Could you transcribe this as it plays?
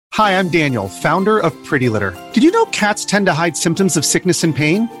Hi, I'm Daniel, founder of Pretty Litter. Did you know cats tend to hide symptoms of sickness and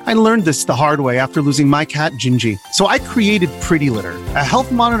pain? I learned this the hard way after losing my cat, Gingy. So I created Pretty Litter, a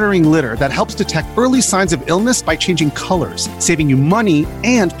health monitoring litter that helps detect early signs of illness by changing colors, saving you money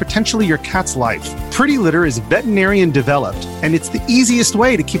and potentially your cat's life. Pretty Litter is veterinarian developed, and it's the easiest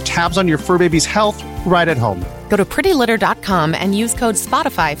way to keep tabs on your fur baby's health right at home. Go to prettylitter.com and use code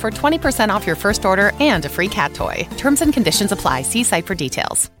SPOTIFY for 20% off your first order and a free cat toy. Terms and conditions apply. See site for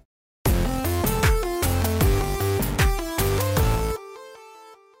details.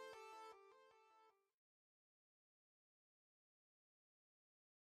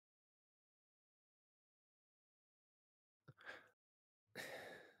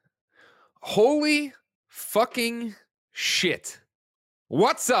 Holy fucking shit.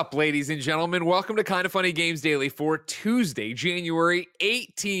 What's up, ladies and gentlemen? Welcome to Kinda Funny Games Daily for Tuesday, January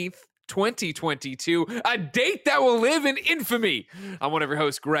 18th, 2022, a date that will live in infamy. I'm one of your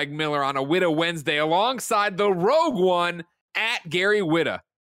hosts, Greg Miller, on a Witta Wednesday, alongside the Rogue One at Gary Witta.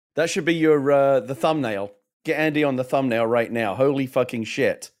 That should be your the thumbnail. Get Andy on the thumbnail right now. Holy fucking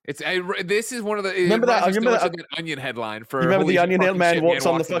shit! This is one of the. Remember that? I remember that Onion headline for. You remember the Onion man walks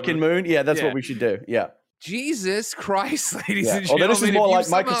on the fucking fucking moon? Yeah, that's what we should do. Yeah. Jesus Christ, ladies and Although gentlemen. this is more like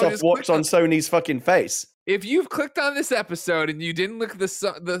Microsoft walks on Sony's fucking face. If you've clicked on this episode and you didn't look at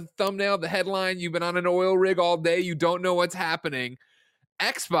the thumbnail, the headline, you've been on an oil rig all day, you don't know what's happening.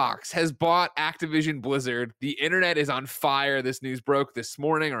 Xbox has bought Activision Blizzard. The internet is on fire. This news broke this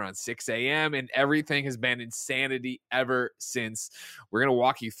morning around 6 a.m. and everything has been insanity ever since. We're going to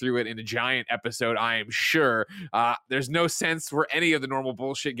walk you through it in a giant episode, I am sure. There's no sense for any of the normal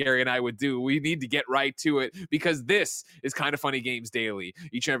bullshit Gary and I would do. We need to get right to it because this is Kinda Funny Games Daily.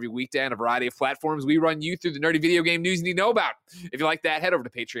 Each and every weekday on a variety of platforms, we run you through the nerdy video game news you need to know about. If you like that, head over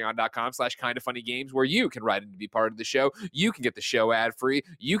to patreon.com/kindafunnygames where you can write in to be part of the show. You can get the show ad-free.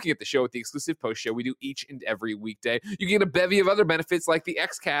 You can get the show with the exclusive post show we do each and every weekday. You can get a bevy of other benefits like the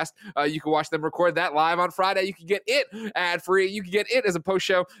Xcast. You can watch them record that live on Friday. You can get it ad-free. You can get it as a post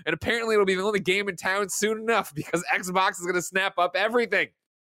show. And apparently it'll be the only game in town soon enough because Xbox is going to snap up everything.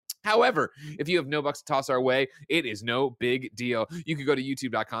 However, if you have no bucks to toss our way, it is no big deal. You can go to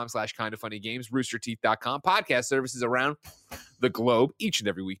youtube.com/kindafunnygames, roosterteeth.com, podcast services around the globe each and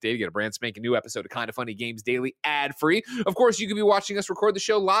every weekday to get a brand spanking new episode of Kinda Funny Games Daily ad-free. Of course, you can be watching us record the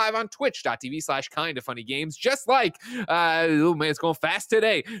show live on twitch.tv/kindafunnygames, just like, oh man, it's going fast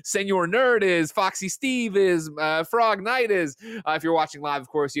today. Senor Nerd is, Foxy Steve is, Frog Knight is. If you're watching live, of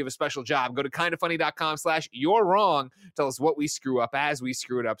course, you have a special job. Go to kindafunny.com/you're wrong. Tell us what we screw up as we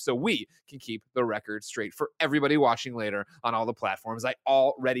screw it up so we can keep the record straight for everybody watching later on all the platforms I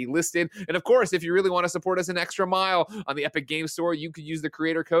already listed. And of course, if you really want to support us an extra mile on the Epic Games Store, you could use the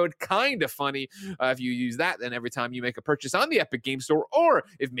creator code Kinda Funny. If you use that, then every time you make a purchase on the Epic Games Store, or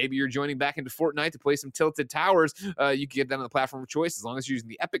if maybe you're joining back into Fortnite to play some Tilted Towers, you can get that on the platform of choice as long as you're using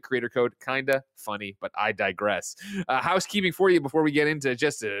the Epic creator code Kinda Funny. But I digress. Housekeeping for you before we get into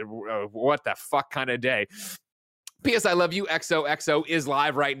just what the fuck kind of day. P.S. I Love You XOXO is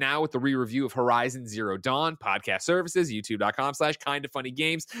live right now with the re-review of Horizon Zero Dawn, podcast services,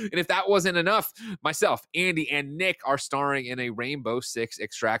 youtube.com/kindafunnygames. And if that wasn't enough, myself, Andy, and Nick are starring in a Rainbow Six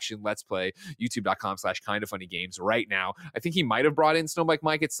Extraction Let's Play, youtube.com/kindafunnygames right now. I think he might have brought in Snowbike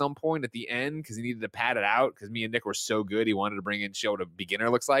Mike at some point at the end because he needed to pad it out because me and Nick were so good he wanted to bring in show what a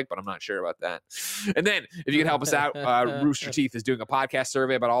beginner looks like, but I'm not sure about that. And then, if you can help us out, Rooster Teeth is doing a podcast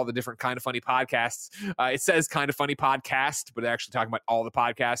survey about all the different Kinda Funny podcasts. It says Kinda Funny podcast, but they're actually talking about all the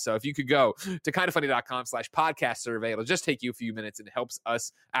podcasts. So if you could go to kindafunny.com/podcast survey, it'll just take you a few minutes and it helps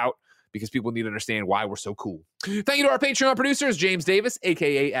us out because people need to understand why we're so cool. Thank you to our Patreon producers, James Davis,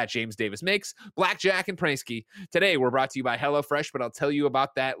 aka at James Davis Makes, Blackjack, and Pransky. Today, we're brought to you by HelloFresh, but I'll tell you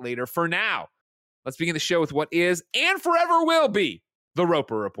about that later. For now, let's begin the show with what is and forever will be the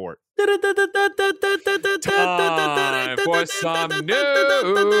Roper Report. Time for some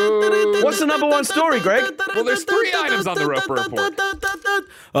news. What's the number one story, Greg? Well, there's 3 items on the Roper Report.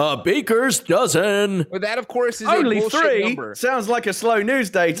 Baker's dozen. Well, that, of course, is only a bullshit 3. number. Sounds like a slow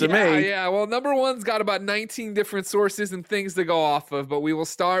news day to me. Yeah. Well, number 1's got about 19 different sources and things to go off of, but we will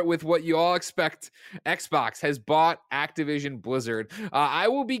start with what you all expect. Xbox has bought Activision Blizzard. I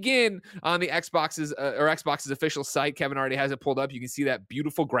will begin on the Xbox's official site. Kevin already has it pulled up. You can see that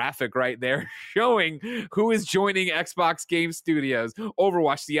beautiful graphic right there showing who is joining Xbox Game Studios.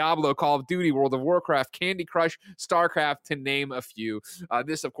 Overwatch, Diablo, Call of Duty, World of Warcraft, Candy Crush, StarCraft, to name a few.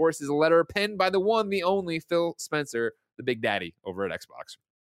 This, of course, is a letter penned by the one, the only Phil Spencer, the Big Daddy over at Xbox.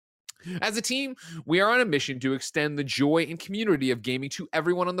 As a team, we are on a mission to extend the joy and community of gaming to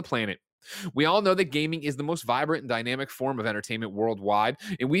everyone on the planet. We all know that gaming is the most vibrant and dynamic form of entertainment worldwide,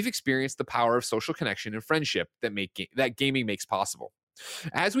 and we've experienced the power of social connection and friendship that gaming makes possible.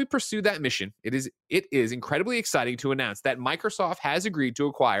 As we pursue that mission, it is incredibly exciting to announce that Microsoft has agreed to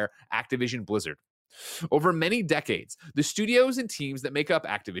acquire Activision Blizzard. Over many decades, the studios and teams that make up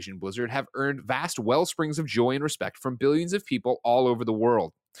Activision Blizzard have earned vast wellsprings of joy and respect from billions of people all over the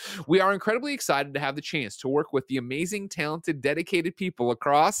world. We are incredibly excited to have the chance to work with the amazing, talented, dedicated people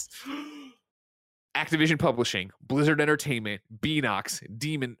across Activision Publishing, Blizzard Entertainment, Beenox,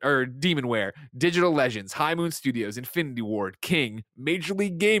 Demonware, Digital Legends, High Moon Studios, Infinity Ward, King, Major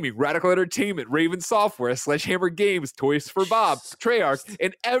League Gaming, Radical Entertainment, Raven Software, Sledgehammer Games, Toys for Bob, Treyarch,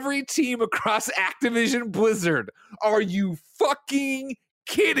 and every team across Activision Blizzard. Are you fucking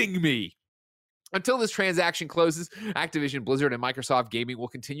kidding me? Until this transaction closes, Activision Blizzard and Microsoft Gaming will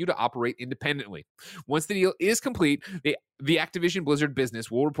continue to operate independently. Once the deal is complete, the Activision Blizzard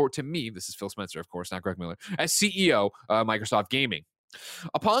business will report to me, this is Phil Spencer, of course, not Greg Miller, as CEO of Microsoft Gaming.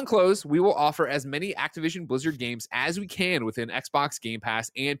 Upon close, we will offer as many Activision Blizzard games as we can within Xbox Game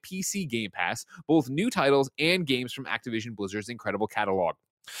Pass and PC Game Pass, both new titles and games from Activision Blizzard's incredible catalog.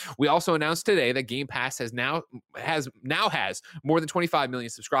 We also announced today that Game Pass has more than 25 million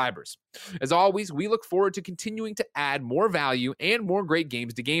subscribers. As always, we look forward to continuing to add more value and more great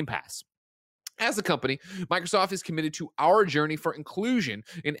games to Game Pass. As a company, Microsoft is committed to our journey for inclusion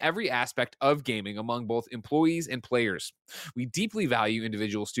in every aspect of gaming among both employees and players. We deeply value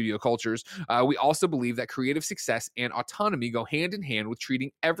individual studio cultures. We also believe that creative success and autonomy go hand in hand with treating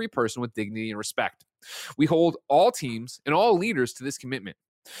every person with dignity and respect. We hold all teams and all leaders to this commitment.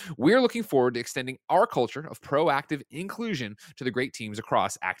 We're looking forward to extending our culture of proactive inclusion to the great teams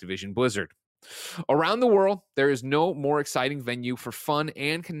across Activision Blizzard. Around the world, there is no more exciting venue for fun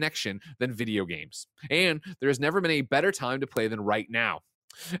and connection than video games. And there has never been a better time to play than right now.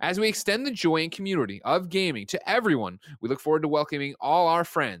 As we extend the joy and community of gaming to everyone, we look forward to welcoming all our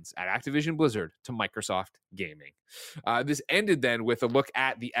friends at Activision Blizzard to Microsoft Gaming. This ended then with a look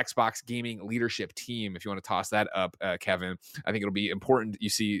at the Xbox Gaming leadership team. If you want to toss that up, Kevin, I think it'll be important. You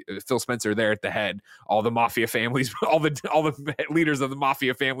see Phil Spencer there at the head, all the mafia families, all the leaders of the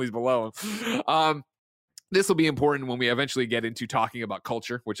mafia families below him. This will be important when we eventually get into talking about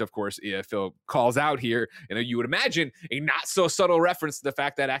culture, which, of course, Phil calls out here. And you would imagine a not so subtle reference to the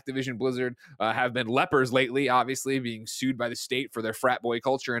fact that Activision Blizzard have been lepers lately, obviously being sued by the state for their frat boy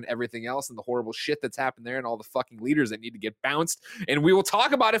culture and everything else and the horrible shit that's happened there and all the fucking leaders that need to get bounced. And we will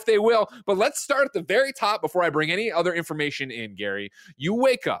talk about if they will. But let's start at the very top before I bring any other information in, Gary. You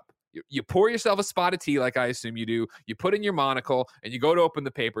wake up. You pour yourself a spot of tea, like I assume you do. You put in your monocle, and you go to open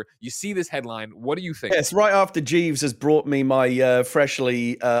the paper. You see this headline. What do you think? Yes, right after Jeeves has brought me my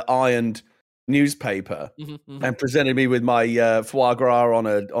freshly ironed newspaper and presented me with my foie gras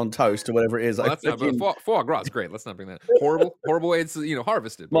on toast or whatever it is. Well, foie gras is great. Let's not bring that. Horrible way it's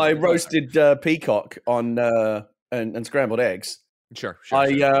harvested. My roasted peacock on and scrambled eggs. Sure.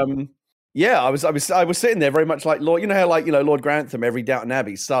 Yeah, I was sitting there very much like Lord. You know how Lord Grantham every Downton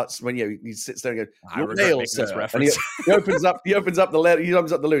Abbey starts when he sits there and goes, I regret making this reference. And he opens up the letter. He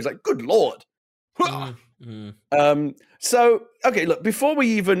opens up the loo. He's like, good Lord. So okay, look, before we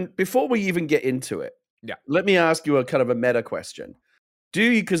even get into it, let me ask you a kind of a meta question. Do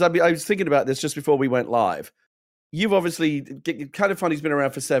you? Because I was thinking about this just before we went live. You've obviously Kind of Funny's been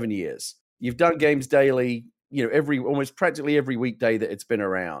around for 7 years. You've done games daily. Almost practically every weekday that it's been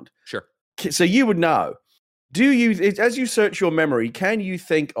around. Sure. So you would know. Do you, as you search your memory, do you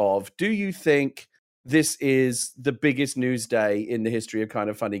think this is the biggest news day in the history of Kind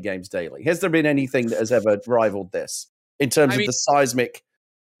of Funny Games Daily? Has there been anything that has ever rivaled this in terms of the seismic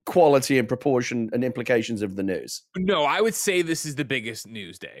quality and proportion and implications of the news? No, I would say this is the biggest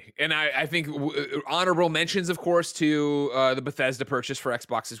news day. And I think honorable mentions, of course, to the Bethesda purchase for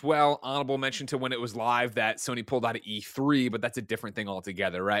Xbox as well. Honorable mention to when it was live that Sony pulled out of E3, but that's a different thing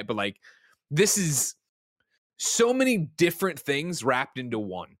altogether, right? But this is so many different things wrapped into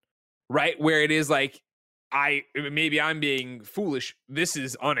one, right? Where it is maybe I'm being foolish. This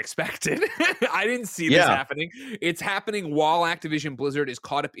is unexpected. I didn't see this happening. It's happening while Activision Blizzard is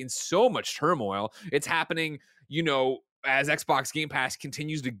caught up in so much turmoil. It's happening, as Xbox Game Pass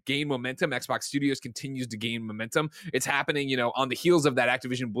continues to gain momentum, Xbox Studios continues to gain momentum. It's happening, on the heels of that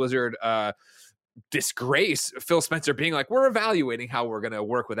Activision Blizzard disgrace, Phil Spencer being like, we're evaluating how we're going to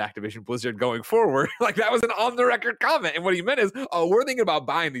work with Activision Blizzard going forward. That was an on-the-record comment. And what he meant is, we're thinking about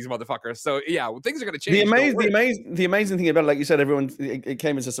buying these motherfuckers. So, things are going to change. The amazing thing about it, like you said, it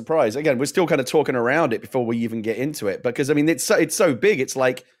came as a surprise. Again, we're still kind of talking around it before we even get into it. Because, it's so big. It's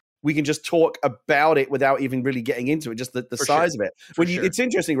like we can just talk about it without even really getting into it, just the size of it. It's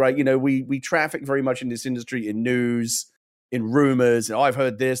interesting, right? You know, we traffic very much in this industry in news, in rumors, and I've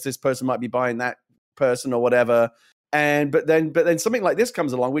heard this person might be buying that person or whatever. But then something like this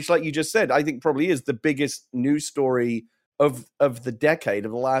comes along, which, like you just said, I think probably is the biggest news story of the decade,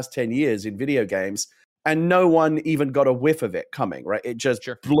 of the last 10 years in video games. And no one even got a whiff of it coming, right? It just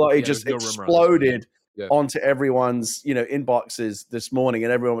exploded onto everyone's, inboxes this morning,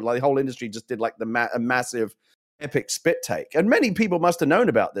 and everyone, like the whole industry, just did like a massive, epic spit take. And many people must have known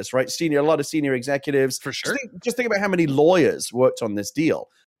about this, right? A lot of senior executives, for sure. Just think about how many lawyers worked on this deal.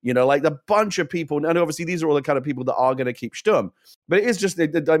 Like the bunch of people, and obviously these are all the kind of people that are going to keep Sturm. But it is just,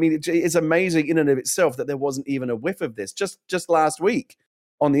 it's amazing in and of itself that there wasn't even a whiff of this. Just last week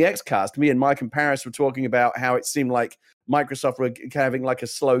on the XCast, me and Mike and Paris were talking about how it seemed like Microsoft were having like a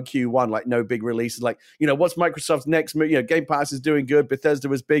slow Q1, like no big releases. Like, what's Microsoft's next move? Game Pass is doing good. Bethesda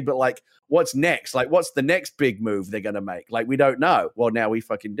was big, but like, what's next? Like, what's the next big move they're going to make? Like, we don't know. Well, now we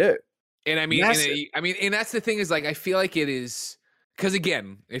fucking do. And and that's the thing is, like, I feel like it is. Because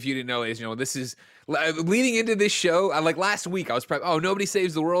again, if you didn't know, this is leading into this show. Like last week, I was Nobody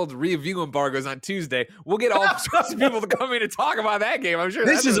Saves the World review embargoes on Tuesday. We'll get all sorts of people to come in and talk about that game. I'm sure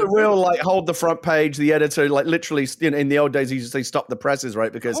this is a real hold the front page. The editor, like literally, in the old days, he used to say stop the presses,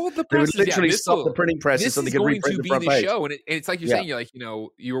 right? Because they would literally stop the printing presses so they could reprint the front page. Show, and it's like you're saying, you're like,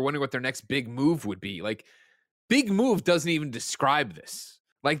 you were wondering what their next big move would be. Like, big move doesn't even describe this.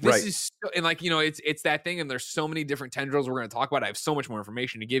 Like this is, and like, it's that thing, and there's so many different tendrils we're going to talk about. I have so much more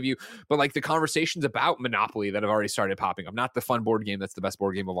information to give you, but like the conversations about Monopoly that have already started popping up, not the fun board game that's the best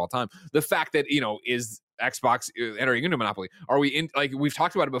board game of all time. The fact that, is Xbox entering into Monopoly? Are we in, like, we've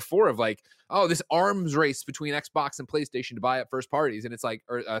talked about it before of like, this arms race between Xbox and PlayStation to buy up first parties, and it's like,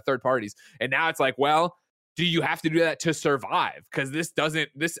 or third parties. And now it's like, well, do you have to do that to survive? Because now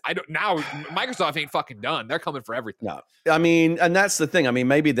Microsoft ain't fucking done. They're coming for everything. No, and that's the thing.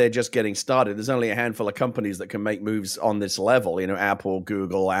 Maybe they're just getting started. There's only a handful of companies that can make moves on this level. Apple,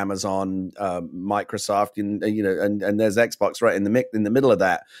 Google, Amazon, Microsoft, and there's Xbox right in the middle of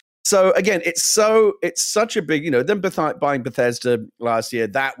that. So again, it's such a big, them buying Bethesda last year,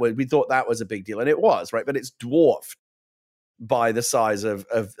 we thought that was a big deal, and it was, right? But it's dwarfed by the size of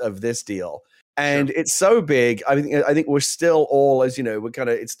this deal. And it's so big. I think we're still all, as we're kind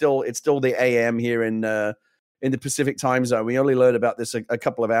of, it's still the AM here in the Pacific time zone. We only learned about this a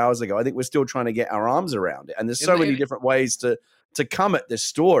couple of hours ago. I think we're still trying to get our arms around it. And there's so many different ways to come at this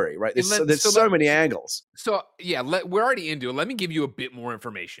story, right? There's so many angles. So yeah, we're already into it. Let me give you a bit more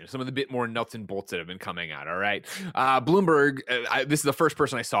information, some of the bit more nuts and bolts that have been coming out. All right, Bloomberg. This is the first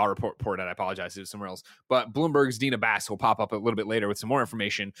person I saw report it. I apologize, it was somewhere else. But Bloomberg's Dina Bass will pop up a little bit later with some more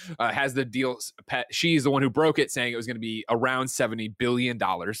information. Has the deal? She's the one who broke it, saying it was going to be around $70 billion.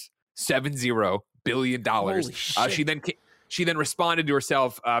 $70 billion. Holy shit. She then responded to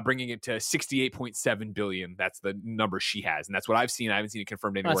herself, bringing it to $68.7 billion. That's the number she has, and that's what I've seen. I haven't seen it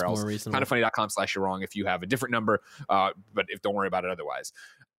confirmed anywhere else. Kindoffunny.com/you're-wrong if you have a different number, but don't worry about it otherwise.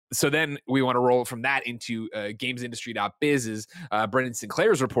 So then we want to roll from that into gamesindustry.biz's Brendan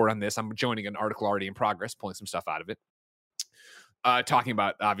Sinclair's report on this. I'm joining an article already in progress, pulling some stuff out of it. Talking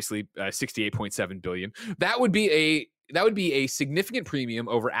about obviously $68.7 billion. That would be a significant premium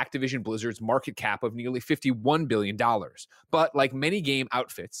over Activision Blizzard's market cap of nearly $51 billion. But like many game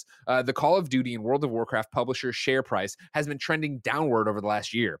outfits, the Call of Duty and World of Warcraft publisher's share price has been trending downward over the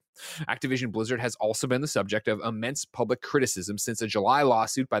last year. Activision Blizzard has also been the subject of immense public criticism since a July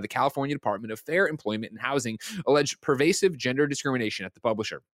lawsuit by the California Department of Fair Employment and Housing alleged pervasive gender discrimination at the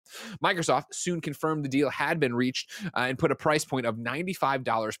publisher. Microsoft soon confirmed the deal had been reached and put a price point of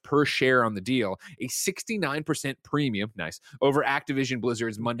 $95 per share on the deal, a 69% premium, over Activision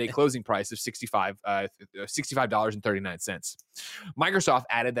Blizzard's Monday closing price of $65.39. Microsoft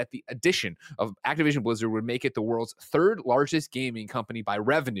added that the addition of Activision Blizzard would make it the world's third largest gaming company by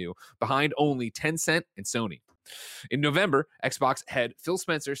revenue, behind only Tencent and Sony. In November, Xbox head Phil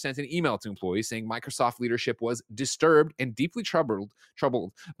Spencer sent an email to employees saying Microsoft leadership was disturbed and deeply troubled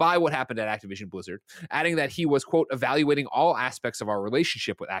by what happened at Activision Blizzard, adding that he was, quote, evaluating all aspects of our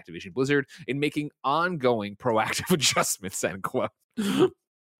relationship with Activision Blizzard and making ongoing proactive adjustments, end quote.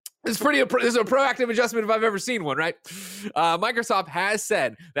 This is a proactive adjustment if I've ever seen one, right? Microsoft has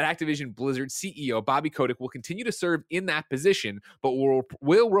said that Activision Blizzard CEO Bobby Kotick will continue to serve in that position, but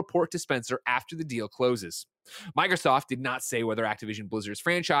will report to Spencer after the deal closes. Microsoft did not say whether Activision Blizzard's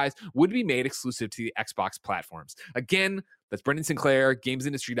franchise would be made exclusive to the Xbox platforms. Again, That's Brendan Sinclair,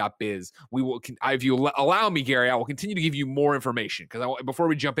 gamesindustry.biz. We will, if you allow me, Gary, I will continue to give you more information because before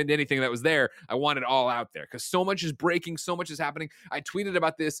we jump into anything that was there, I want it all out there because so much is breaking, so much is happening. I tweeted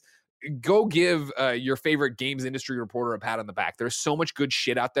about this. Go give your favorite games industry reporter a pat on the back. There's so much good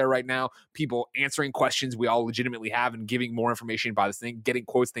shit out there right now. People answering questions we all legitimately have and giving more information about this thing, getting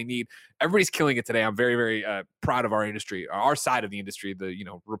quotes they need. Everybody's killing it today. I'm very, very proud of our industry, our side of the industry, the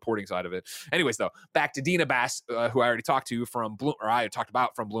reporting side of it. Anyways, though, back to Dina Bass, who I already talked to from I talked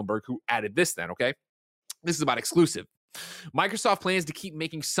about from Bloomberg, who added this. Then, okay, this is about exclusive. Microsoft plans to keep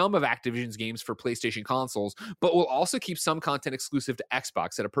making some of Activision's games for PlayStation consoles, but will also keep some content exclusive to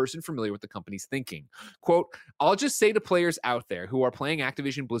Xbox, said a person familiar with the company's thinking. Quote, I'll just say to players out there who are playing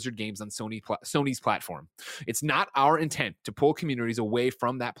Activision Blizzard games on Sony's platform, it's not our intent to pull communities away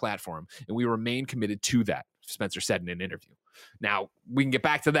from that platform, and we remain committed to that, Spencer said in an interview. Now, we can get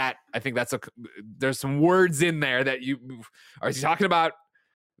back to that. I think there's some words in there that are you talking about.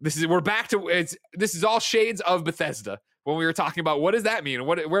 This is all shades of Bethesda when we were talking about what does that mean and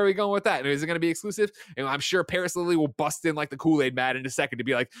where are we going with that? And is it going to be exclusive? And I'm sure Paris Lily will bust in like the Kool-Aid man in a second to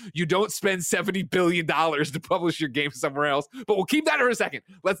be like, you don't spend $70 billion to publish your game somewhere else, but we'll keep that for a second.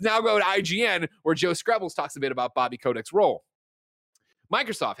 Let's now go to IGN where Joe Screbbles talks a bit about Bobby Kotick's role.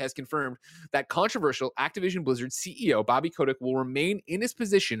 Microsoft has confirmed that controversial Activision Blizzard CEO Bobby Kotick will remain in his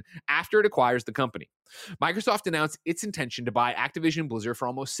position after it acquires the company. Microsoft announced its intention to buy Activision Blizzard for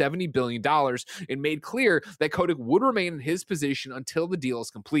almost $70 billion and made clear that Kotick would remain in his position until the deal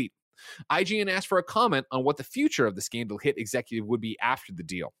is complete. IGN asked for a comment on what the future of the scandal hit executive would be after the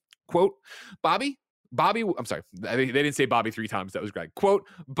deal. Quote, I'm sorry, they didn't say Bobby 3 times. That was Greg. Quote,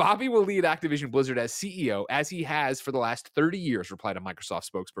 Bobby will lead Activision Blizzard as CEO as he has for the last 30 years, replied a Microsoft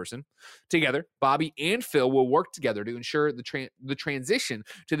spokesperson. Together, Bobby and Phil will work together to ensure the transition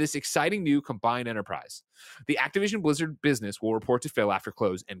to this exciting new combined enterprise. The Activision Blizzard business will report to Phil after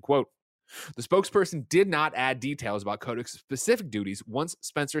close, end quote. The spokesperson did not add details about Kotick's specific duties once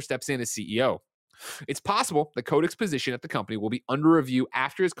Spencer steps in as CEO. It's possible that Kotick's position at the company will be under review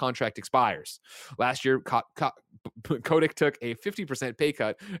after his contract expires. Last year, Kotick took a 50% pay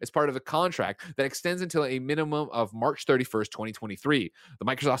cut as part of a contract that extends until a minimum of March 31st, 2023. The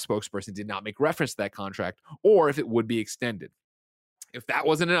Microsoft spokesperson did not make reference to that contract or if it would be extended. If that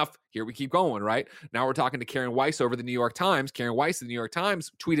wasn't enough, here we keep going, right? Now we're talking to Karen Weiss over the New York Times. Karen Weiss of the New York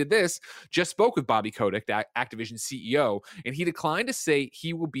Times tweeted this, just spoke with Bobby Kotick, the Activision CEO, and he declined to say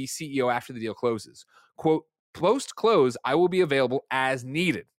he will be CEO after the deal closes. Quote, post-close, I will be available as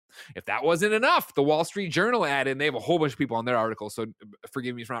needed. If that wasn't enough, the Wall Street Journal added, and they have a whole bunch of people on their article, so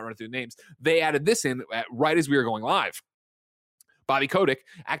forgive me for not running through the names. They added this in right as we were going live. Bobby Kotick,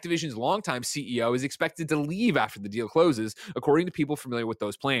 Activision's longtime CEO, is expected to leave after the deal closes, according to people familiar with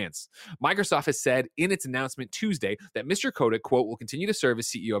those plans. Microsoft has said in its announcement Tuesday that Mr. Kotick, quote, will continue to serve as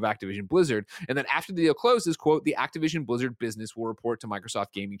CEO of Activision Blizzard, and that after the deal closes, quote, the Activision Blizzard business will report to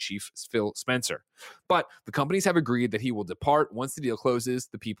Microsoft Gaming Chief Phil Spencer. But the companies have agreed that he will depart once the deal closes,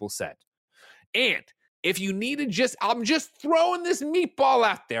 the people said. And if you needed I'm just throwing this meatball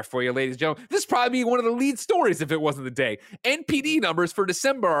out there for you, ladies and gentlemen. This would probably be one of the lead stories if it wasn't the day. NPD numbers for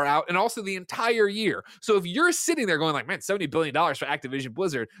December are out and also the entire year. So if you're sitting there going like, man, $70 billion for Activision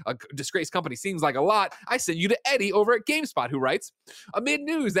Blizzard, a disgraced company, seems like a lot, I send you to Eddie over at GameSpot, who writes, amid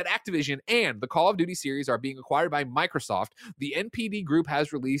news that Activision and the Call of Duty series are being acquired by Microsoft, the NPD group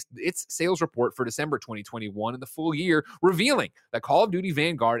has released its sales report for December 2021 and the full year, revealing that Call of Duty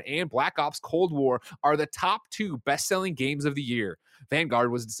Vanguard and Black Ops Cold War are the top 2 best-selling games of the year. Vanguard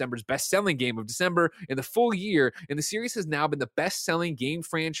was December's best-selling game of December in the full year, and the series has now been the best-selling game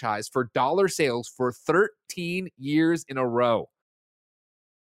franchise for dollar sales for 13 years in a row.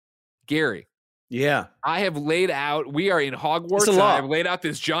 Gary. Yeah. I have laid out, we are in Hogwarts, and I have laid out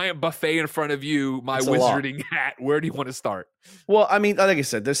this giant buffet in front of you, my wizarding hat. Where do you want to start? Well, I mean, like I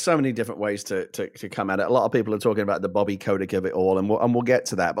said, there's so many different ways to come at it. A lot of people are talking about the Bobby Kotick of it all, and we'll get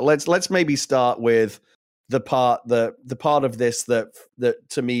to that. But let's maybe start with the part of this that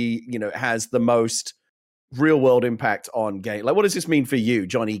to me, has the most real world impact on game. Like, what does this mean for you,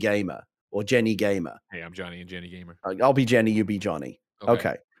 Johnny Gamer or Jenny Gamer? Hey, I'm Johnny and Jenny Gamer. I'll be Jenny, you be Johnny.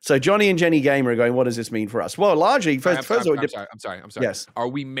 Okay. So Johnny and Jenny Gamer are going, what does this mean for us? Well, largely, first of all, I'm sorry. Yes. Are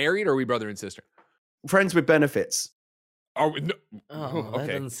we married or are we brother and sister? Friends with benefits. Are we? No. That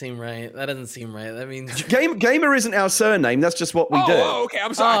doesn't seem right. That means Gamer isn't our surname. That's just what we do. Oh, okay.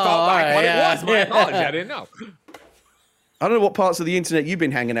 I'm sorry. I thought it was. My apologies. I didn't know. I don't know what parts of the internet you've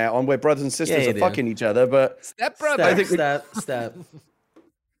been hanging out on where brothers and sisters are fucking each other, but stepbrother. Step.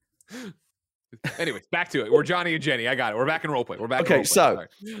 Anyways, back to it. We're Johnny and Jenny. I got it. We're back in roleplay. Okay, so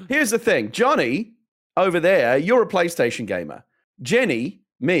here's the thing. Johnny over there, you're a PlayStation gamer. Jenny,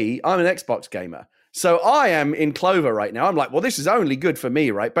 me, I'm an Xbox gamer. So I am in clover right now. I'm like, well, this is only good for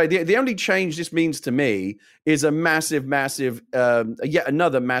me, right? But the only change this means to me is a massive, yet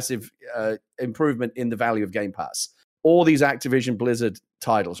another massive improvement in the value of Game Pass. All these Activision Blizzard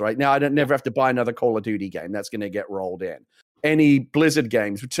titles, right? Now, I don't never have to buy another Call of Duty game. That's going to get rolled in. Any Blizzard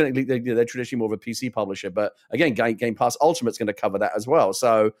games, technically they're traditionally more of a PC publisher, but again, Game Pass Ultimate's going to cover that as well.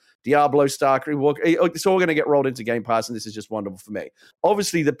 So Diablo, StarCraft, it's all going to get rolled into Game Pass, and this is just wonderful for me.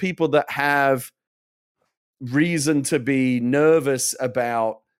 Obviously, the people that have reason to be nervous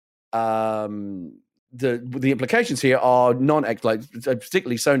about the implications here are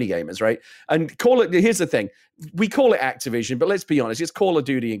particularly Sony gamers, right? And here's the thing. We call it Activision, but let's be honest, it's Call of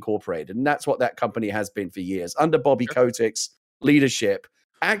Duty Incorporated, and that's what that company has been for years. Under Bobby Kotick's leadership,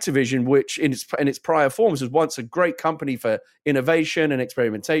 Activision, which in its prior forms was once a great company for innovation and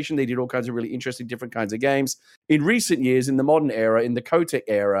experimentation. They did all kinds of really interesting different kinds of games. In recent years, in the modern era, in the Kotick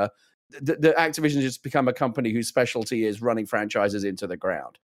era, the Activision has just become a company whose specialty is running franchises into the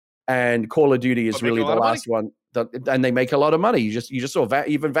ground. And Call of Duty is really the last one, and they make a lot of money. You just saw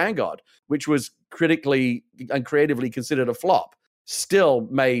even Vanguard, which was critically and creatively considered a flop, still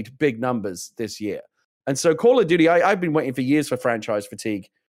made big numbers this year. And so Call of Duty, I've been waiting for years for franchise fatigue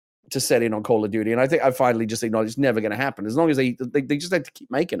to set in on Call of Duty, and I think I finally just acknowledged it's never going to happen. As long as they just have to keep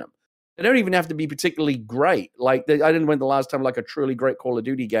making them. They don't even have to be particularly great. Like I didn't win the last time like a truly great Call of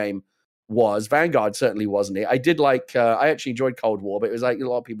Duty game was. Vanguard certainly wasn't it. I did like, I actually enjoyed Cold War, but it was like a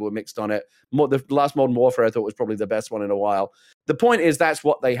lot of people were mixed on it. The last Modern Warfare I thought was probably the best one in a while. The point is that's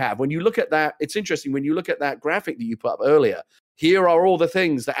what they have. When you look at that, it's interesting. When you look at that graphic that you put up earlier, here are all the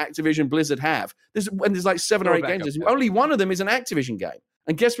things that Activision Blizzard have. There's like 7 or 8 games. Only one of them is an Activision game.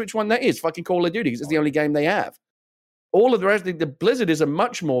 And guess which one that is? Fucking Call of Duty, because it's the only game they have. All of the rest, the Blizzard is a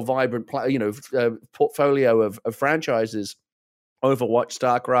much more vibrant, portfolio of franchises. Overwatch,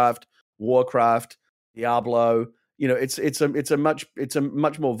 StarCraft, Warcraft, Diablo. It's a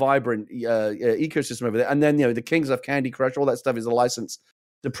much more vibrant ecosystem over there. And then the Kings of Candy Crush, all that stuff is a license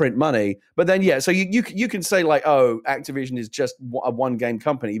to print money. But then so you can say like, oh, Activision is just a one game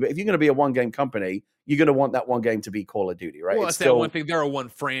company. But if you're going to be a one game company, you're going to want that one game to be Call of Duty, right? Well, it's still that one thing. They're a one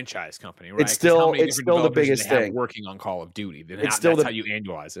franchise company, right? It's still the biggest thing working on Call of Duty. That's how you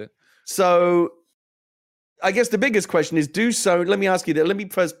annualize it. So I guess the biggest question is, let me ask you that. Let me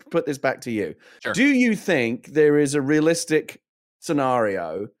first put this back to you. Sure. Do you think there is a realistic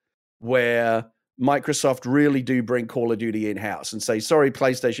scenario where Microsoft really do bring Call of Duty in-house and say, sorry,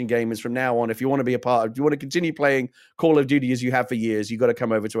 PlayStation gamers, from now on, if you want to be a part of, if you want to continue playing Call of Duty as you have for years, you've got to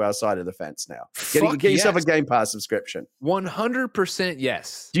come over to our side of the fence now. Get yourself a Game Pass subscription. 100%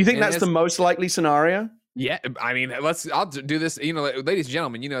 yes. Do you think that's the most likely scenario? Yeah, I mean, I'll do this. Ladies and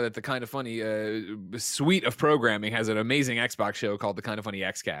gentlemen, you know that the Kind of Funny suite of programming has an amazing Xbox show called the Kind of Funny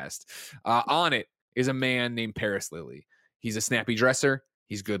XCast. On it is a man named Paris Lilly. He's a snappy dresser.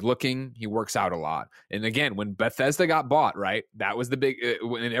 He's good looking. He works out a lot. And again, when Bethesda got bought, right, that was the big,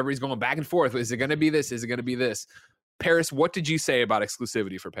 when everybody's going back and forth. Is it going to be this? Is it going to be this? Paris, what did you say about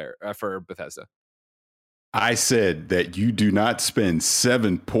exclusivity for Bethesda? I said that you do not spend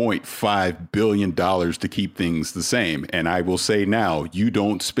 $7.5 billion to keep things the same. And I will say now, you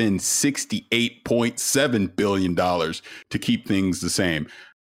don't spend $68.7 billion to keep things the same.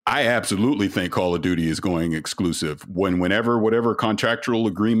 I absolutely think Call of Duty is going exclusive. Whatever contractual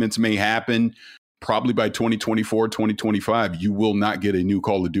agreements may happen, probably by 2024, 2025, you will not get a new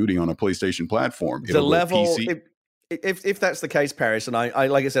Call of Duty on a PlayStation platform. The level... PC. If that's the case, Paris, and I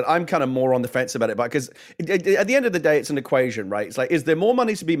like I said, I'm kind of more on the fence about it, because at the end of the day, it's an equation, right? It's like, is there more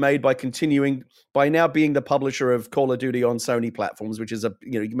money to be made by now being the publisher of Call of Duty on Sony platforms, which is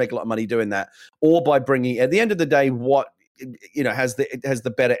you can make a lot of money doing that, or by bringing, at the end of the day, what has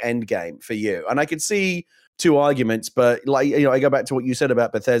the better end game for you? And I could see two arguments, but I go back to what you said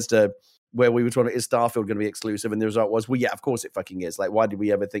about Bethesda, where we were talking, is Starfield going to be exclusive? And the result was, well, yeah, of course it fucking is. Like, why did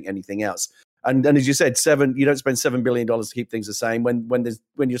we ever think anything else? And as you said, you don't spend $7 billion to keep things the same. When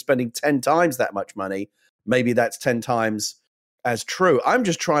you're spending 10 times that much money, maybe that's 10 times as true. I'm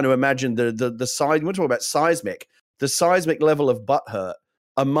just trying to imagine the size. We're talking about the seismic level of butthurt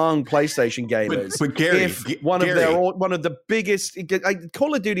among PlayStation gamers. But Gary, if one of the biggest,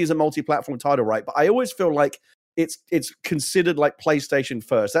 Call of Duty is a multi-platform title, right? But I always feel like it's considered like PlayStation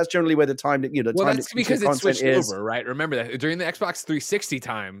first. That's generally where the time that that's because it switched is. over, right? Remember that during the Xbox 360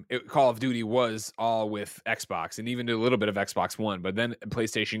 time, Call of Duty was all with Xbox, and even did a little bit of Xbox One. But then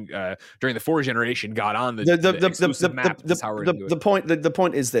PlayStation during the 4 generation got on the point. The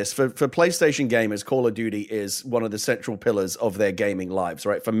point is this: for PlayStation gamers, Call of Duty is one of the central pillars of their gaming lives,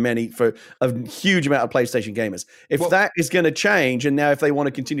 right? For a huge amount of PlayStation gamers. If that is going to change, and now if they want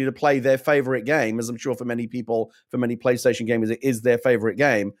to continue to play their favorite game, as I'm sure for many people, for many PlayStation gamers, it is their favorite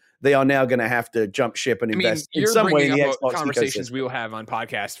game, they are now going to have to jump ship and invest in some way in the Xbox conversations ecosystem. We will have on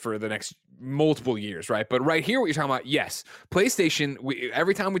podcasts for the next multiple years, right? But right here, what you're talking about, yes, PlayStation.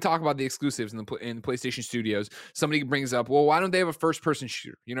 Every time we talk about the exclusives in PlayStation Studios, somebody brings up, well, why don't they have a first-person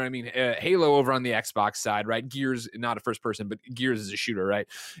shooter? You know what I mean? Halo over on the Xbox side, right? Gears, not a first-person, but Gears is a shooter, right?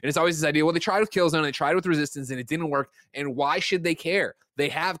 And it's always this idea. Well, they tried with Killzone, they tried with Resistance, and it didn't work. And why should they care? They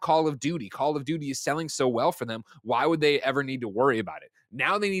have Call of Duty. Call of Duty is selling so well for them. Why would they ever need to worry about it?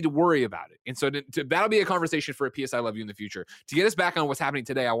 Now they need to worry about it. And so that'll be a conversation for a PS I Love You in the future. To get us back on what's happening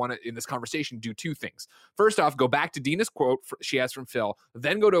today, I want to, in this conversation, do two things. First off, go back to Dina's quote she has from Phil,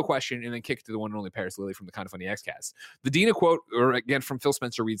 then go to a question, and then kick to the one and only Paris Lilly from the Kind of Funny Xcast. The Dina quote, or again from Phil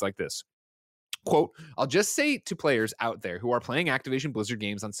Spencer, reads like this. Quote, I'll just say to players out there who are playing Activision Blizzard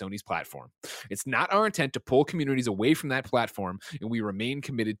games on Sony's platform, it's not our intent to pull communities away from that platform, and we remain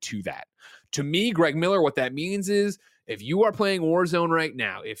committed to that. To me, Greg Miller, what that means is if you are playing Warzone right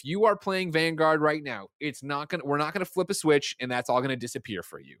now, if you are playing Vanguard right now, we're not going to flip a switch and that's all going to disappear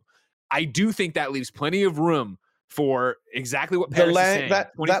for you. I do think that leaves plenty of room for exactly what Paris is saying.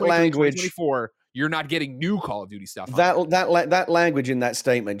 That language, 2024, you're not getting new Call of Duty stuff. That language in that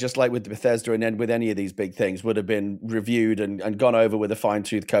statement, just like with Bethesda and then with any of these big things, would have been reviewed and gone over with a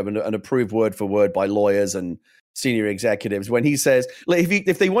fine-tooth comb and approved word for word by lawyers and senior executives. When he says,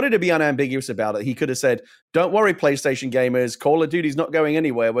 if they wanted to be unambiguous about it, he could have said, don't worry, PlayStation gamers, Call of Duty's not going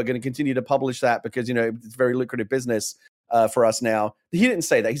anywhere. We're going to continue to publish that because, it's very lucrative business for us now. He didn't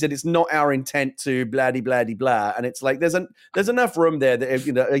say that. He said, it's not our intent to blah. And it's like, there's enough room there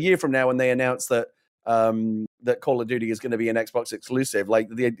that, a year from now when they announce that that Call of Duty is going to be an Xbox exclusive, like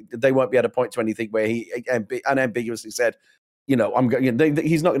they won't be able to point to anything where he unambiguously said, he's not going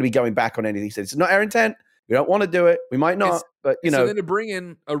to be going back on anything. He said, it's not our intent. We don't want to do it. We might not, but So then to bring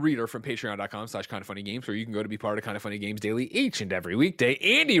in a reader from patreon.com/kindoffunnygames, where you can go to be part of Kind of Funny Games Daily each and every weekday.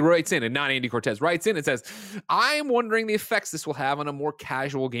 Andy writes in, and not Andy Cortez, writes in and says, I am wondering the effects this will have on a more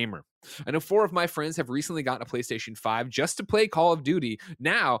casual gamer. I know 4 of my friends have recently gotten a PlayStation 5 just to play Call of Duty.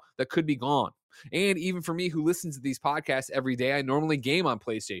 Now that could be gone. And even for me, who listens to these podcasts every day, I normally game on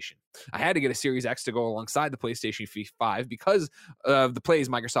PlayStation. I had to get a Series X to go alongside the PlayStation 5 because of the plays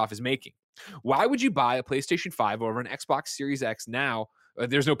Microsoft is making. Why would you buy a PlayStation 5 over an Xbox Series X now?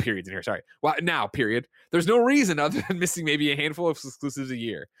 There's no periods in here. Sorry. Well, now, period. There's no reason other than missing maybe a handful of exclusives a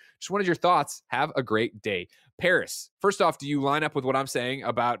year. Just wanted your thoughts. Have a great day. Paris, first off, do you line up with what I'm saying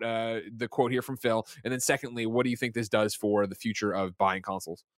about the quote here from Phil? And then secondly, what do you think this does for the future of buying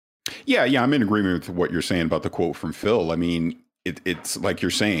consoles? Yeah, I'm in agreement with what you're saying about the quote from Phil. I mean, it's like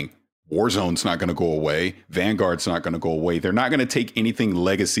you're saying, Warzone's not going to go away. Vanguard's not going to go away. They're not going to take anything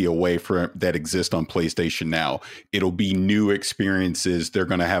legacy away from that exists on PlayStation now. It'll be new experiences. They're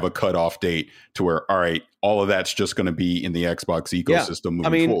going to have a cutoff date to where, all right, all of that's just going to be in the Xbox ecosystem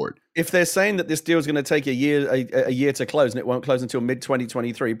moving forward. If they're saying that this deal is going to take a year to close and it won't close until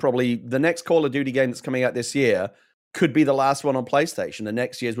mid-2023, probably the next Call of Duty game that's coming out this year could be the last one on PlayStation. The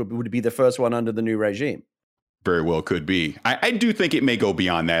next year's would be the first one under the new regime. Very well could be. I do think it may go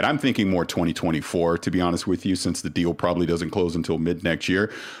beyond that. I'm thinking more 2024, to be honest with you, since the deal probably doesn't close until mid next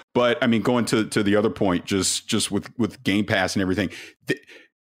year. But I mean, going to the other point, just with Game Pass and everything,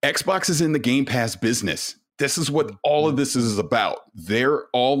 Xbox is in the Game Pass business. This is what all of this is about. They're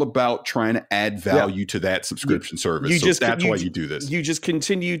all about trying to add value to that subscription service. That's why you do this. You just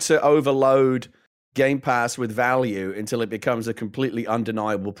continue to overload Game Pass with value until it becomes a completely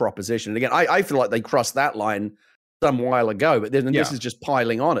undeniable proposition. And again, I feel like they crossed that line some while ago, but then this is just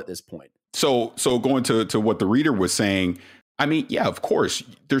piling on at this point. So going to what the reader was saying, I mean, yeah, of course,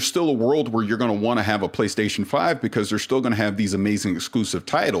 there's still a world where you're going to want to have a PlayStation 5 because they're still going to have these amazing exclusive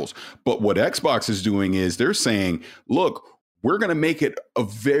titles. But what Xbox is doing is they're saying, look, we're going to make it a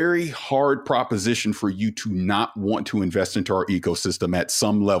very hard proposition for you to not want to invest into our ecosystem at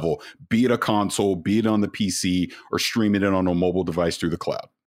some level, be it a console, be it on the PC, or streaming it on a mobile device through the cloud.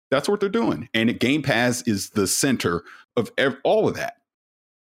 That's what they're doing. And Game Pass is the center of all of that.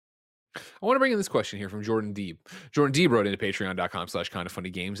 I want to bring in this question here from Jordan Deeb. Jordan Deeb wrote into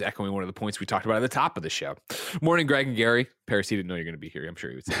patreon.com/kindoffunnygames, echoing one of the points we talked about at the top of the show. Morning, Greg and Gary. Paris, he didn't know you're going to be here. I'm sure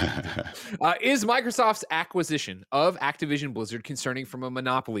he would say is Microsoft's acquisition of Activision Blizzard concerning from a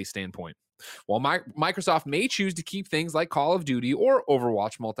monopoly standpoint? While Microsoft may choose to keep things like Call of Duty or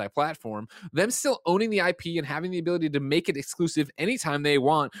Overwatch multi-platform, them still owning the IP and having the ability to make it exclusive anytime they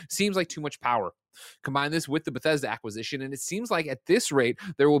want seems like too much power. Combine this with the Bethesda acquisition, and it seems like at this rate,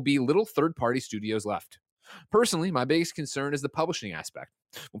 there will be little third-party studios left. Personally, my biggest concern is the publishing aspect.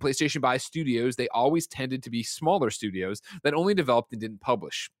 When PlayStation buys studios, they always tended to be smaller studios that only developed and didn't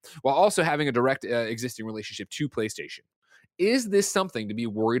publish, while also having a direct existing relationship to PlayStation. Is this something to be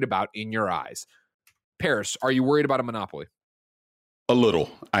worried about in your eyes? Paris, are you worried about a monopoly? A little,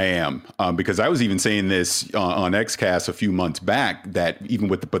 I am, because I was even saying this on XCast a few months back that even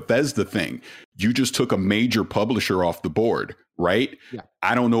with the Bethesda thing, you just took a major publisher off the board, right? Yeah.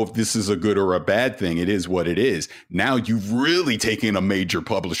 I don't know if this is a good or a bad thing. It is what it is. Now you've really taken a major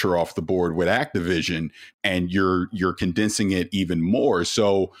publisher off the board with Activision, and you're condensing it even more.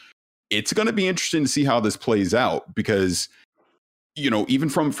 So it's going to be interesting to see how this plays out, because even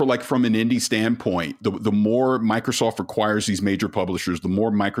from an indie standpoint, the more Microsoft requires these major publishers, the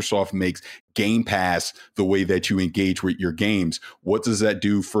more Microsoft makes Game Pass the way that you engage with your games. What does that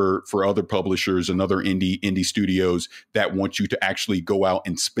do for other publishers and other indie studios that want you to actually go out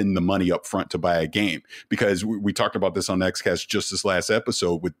and spend the money up front to buy a game? Because we talked about this on XCast just this last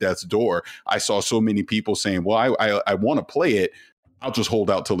episode with Death's Door. I saw so many people saying, well, I want to play it. I'll just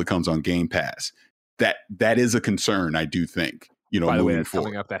hold out till it comes on Game Pass. That is a concern, I do think. By the way, that's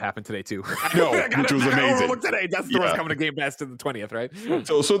coming up. That happened today too. I know, which was amazing. Look today. That's the one's coming to Game Pass to the 20th, right?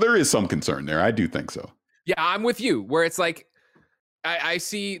 So there is some concern there. I do think so. Yeah, I'm with you. Where it's like, I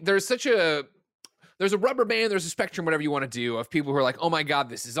see there's a rubber band, there's a spectrum, whatever you want to do, of people who are like, oh my God,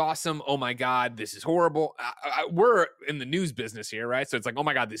 this is awesome. Oh my God, this is horrible. We're in the news business here, right? So it's like, oh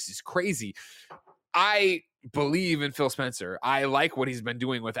my God, this is crazy. I believe in Phil Spencer. I like what he's been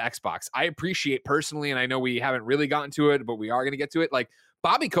doing with Xbox. I appreciate personally, and I know we haven't really gotten to it, but we are going to get to it. Like,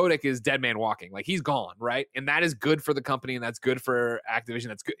 Bobby Kotick is dead man walking. Like, he's gone, right? And that is good for the company, and that's good for Activision.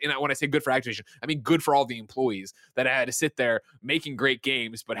 That's good. And when I say good for Activision, I mean good for all the employees that had to sit there making great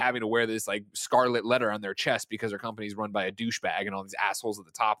games, but having to wear this like scarlet letter on their chest because their company is run by a douchebag and all these assholes at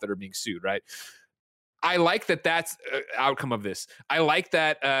the top that are being sued, right? I like that that's outcome of this. I like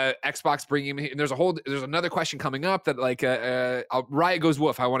that Xbox bringing him. And there's another question coming up that like Riot Goes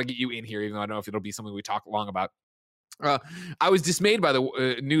Woof. I want to get you in here, even though I don't know if it'll be something we talk long about. I was dismayed by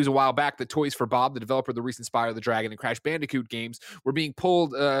the news a while back that Toys for Bob, the developer of the recent Spyro the Dragon and Crash Bandicoot games, were being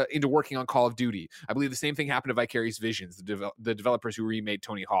pulled into working on Call of Duty. I believe the same thing happened to Vicarious Visions, the developers who remade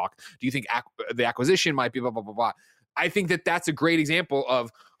Tony Hawk. Do you think the acquisition might be blah, blah, blah, blah? I think that that's a great example of,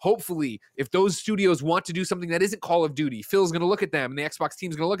 hopefully, if those studios want to do something that isn't Call of Duty, Phil's going to look at them and the Xbox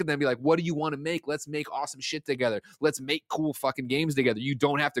team's going to look at them and be like, what do you want to make? Let's make awesome shit together. Let's make cool fucking games together. You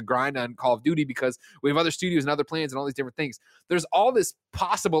don't have to grind on Call of Duty because we have other studios and other plans and all these different things. There's all this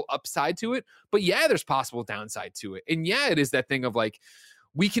possible upside to it, but yeah, there's possible downside to it. And yeah, it is that thing of like,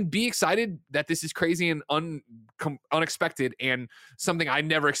 we can be excited that this is crazy and unexpected and something I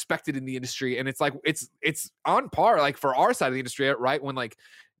never expected in the industry. And it's like, it's on par, like for our side of the industry, right? When like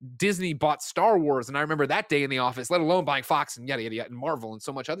Disney bought Star Wars, and I remember that day in the office, let alone buying Fox and yada, yada, yada, and Marvel and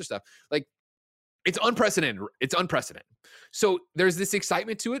so much other stuff. Like, it's unprecedented. It's unprecedented. So there's this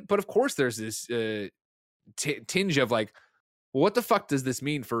excitement to it, but of course there's this tinge of like, what the fuck does this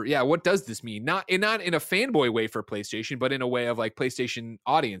mean what does this mean? Not in a fanboy way for PlayStation, but in a way of like PlayStation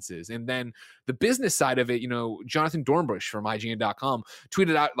audiences. And then the business side of it, Jonathan Dornbush from IGN.com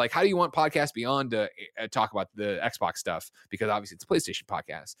tweeted out, like, how do you want Podcast Beyond to talk about the Xbox stuff? Because obviously it's a PlayStation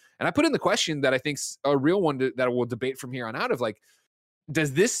podcast. And I put in the question that I think's a real one that we'll debate from here on out of like,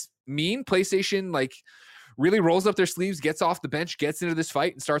 does this mean PlayStation like really rolls up their sleeves, gets off the bench, gets into this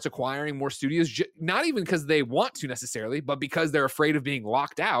fight and starts acquiring more studios, not even because they want to necessarily, but because they're afraid of being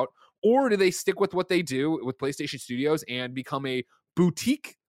locked out? Or do they stick with what they do with PlayStation Studios and become a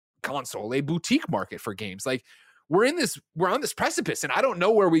boutique console, a boutique market for games? Like, we're on this precipice, and I don't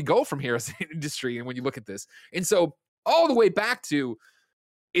know where we go from here as an industry. And when you look at this, and so all the way back to,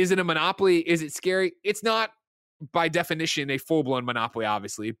 is it a monopoly? Is it scary? It's not by definition a full-blown monopoly,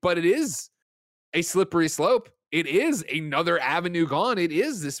 obviously, but it is a slippery slope. It is another avenue gone. It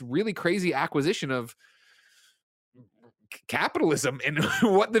is this really crazy acquisition of capitalism and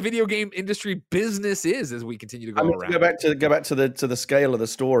what the video game industry business is as we continue to go around. Go back to the scale of the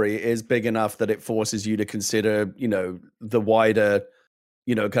story is big enough that it forces you to consider, the wider,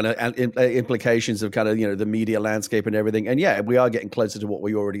 kind of implications of kind of, the media landscape and everything. And yeah, we are getting closer to what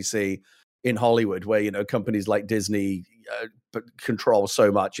we already see in Hollywood, where companies like Disney control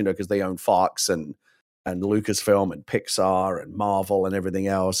so much, because they own Fox and Lucasfilm and Pixar and Marvel and everything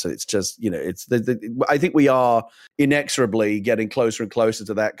else. It's just, it's I think we are inexorably getting closer and closer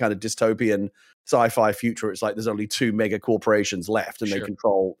to that kind of dystopian sci-fi future. It's like there's only 2 mega corporations left and they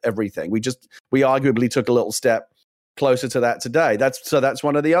control everything. We arguably took a little step closer to that today. That's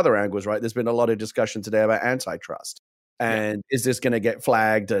one of the other angles, right? There's been a lot of discussion today about antitrust. And is this going to get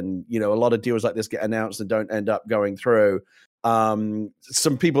flagged? And, a lot of deals like this get announced and don't end up going through.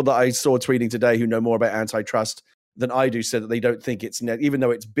 Some people that I saw tweeting today who know more about antitrust than I do said that they don't think it's even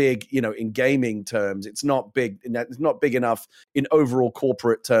though it's big, in gaming terms, it's not big. It's not big enough in overall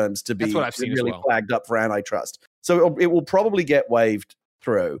corporate terms to be really flagged up for antitrust. So it will probably get waved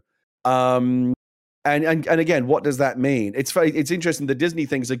through. And again, what does that mean? It's interesting. The Disney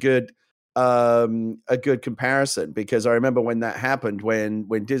thing's a good comparison, because I remember when that happened,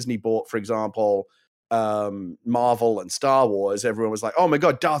 when Disney bought, for example, Marvel and Star Wars, everyone was like, oh my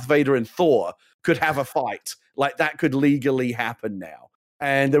God, Darth Vader and Thor could have a fight. Like that could legally happen now.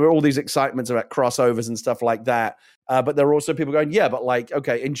 And there were all these excitements about crossovers and stuff like that. But there were also people going, yeah, but like,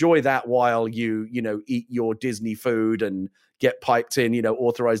 okay, enjoy that while you eat your Disney food and get piped in,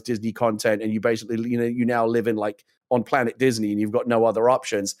 authorized Disney content. And you basically, you now live in like on Planet Disney and you've got no other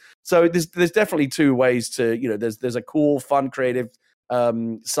options. So there's definitely 2 ways to, there's a cool, fun, creative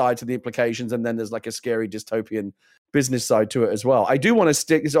side to the implications, and then there's like a scary dystopian business side to it as well. I do want to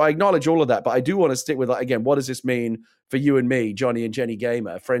stick, so I acknowledge all of that, but I do want to stick with, like, again, what does this mean for you and me, Johnny and Jenny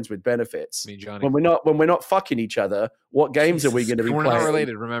Gamer, friends with benefits? Me, Johnny. When we're not fucking each other, what games are we going to be playing? We're not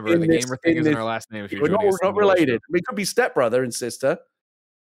related. Remember, the gamer thing isn't our last name. If you're we're not related. We could be stepbrother and sister.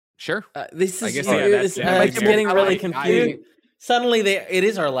 Sure. This is it's getting really confusing. Suddenly, it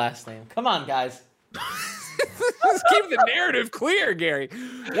is our last name. Come on, guys. Let's keep the narrative clear, Gary.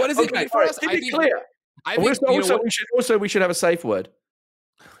 What does it mean for us? Keep it clear. We should have a safe word.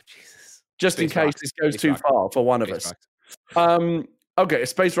 Oh, Jesus. Just in case this goes too far for one of us. Okay,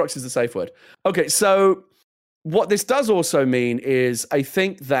 Space Rocks is the safe word. Okay, so what this does also mean is, I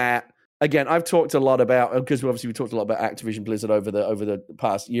think that, again, I've talked a lot about, because obviously we talked a lot about Activision Blizzard over the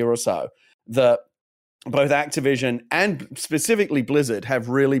past year or so, that both Activision and specifically Blizzard have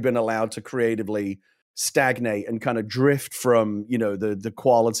really been allowed to creatively stagnate and kind of drift from, the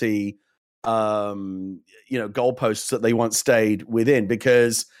quality, goalposts that they once stayed within,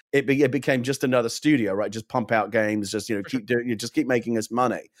 because it became just another studio, right? Just pump out games, just keep making us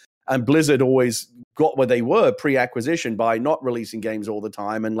money. And Blizzard always got where they were pre-acquisition by not releasing games all the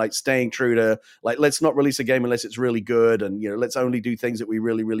time and like staying true to like, let's not release a game unless it's really good, and let's only do things that we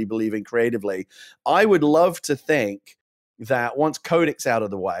really, really believe in creatively. I would love to think that once Codic's out of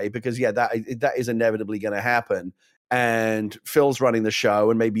the way, because that is inevitably going to happen, and Phil's running the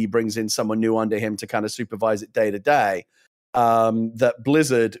show, and maybe he brings in someone new under him to kind of supervise it day to day, that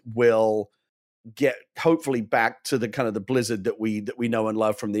Blizzard will get hopefully back to the kind of the Blizzard that we know and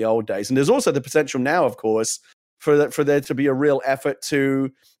love from the old days. And there's also the potential now, of course, for there to be a real effort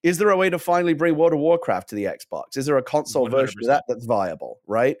to, is there a way to finally bring World of Warcraft to the Xbox? Is there a console 100%. Version of that's viable,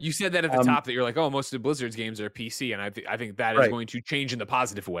 right? You said that at the top, that you're like, oh, most of Blizzard's games are PC, and I think that is going to change in the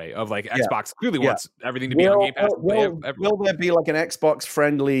positive way of like Xbox clearly wants everything to be on Game Pass. Will there be like an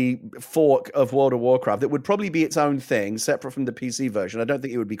Xbox-friendly fork of World of Warcraft that would probably be its own thing, separate from the PC version? I don't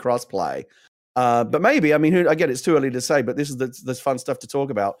think it would be cross-play. But maybe, I mean, again, it's too early to say, but this is there's fun stuff to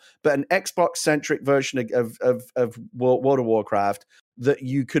talk about. But an Xbox-centric version of World of Warcraft that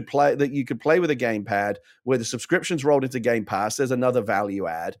you could play with a gamepad, where the subscriptions rolled into Game Pass. There's another value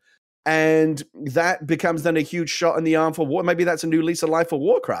add, and that becomes then a huge shot in the arm for War. Maybe that's a new lease of life for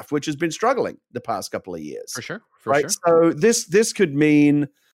Warcraft, which has been struggling the past couple of years. For sure, right? So this could mean.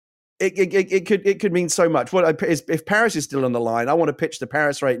 It could mean so much. If Paris is still on the line, I want to pitch to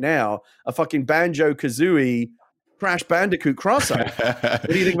Paris right now a fucking Banjo-Kazooie Crash Bandicoot crossover. What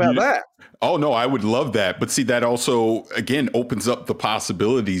do you think about that? Oh, no, I would love that. But see, that also, again, opens up the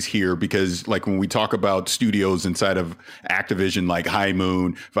possibilities here, because like when we talk about studios inside of Activision, like High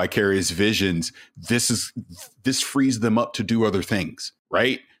Moon, Vicarious Visions, this frees them up to do other things,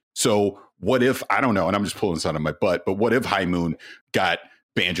 right? So what if, I don't know, and I'm just pulling this out of my butt, but what if High Moon got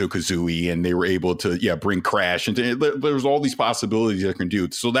Banjo-Kazooie and they were able to bring Crash, and there's all these possibilities they can do.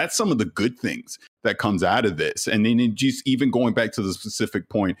 So that's some of the good things that comes out of this. And then just even going back to the specific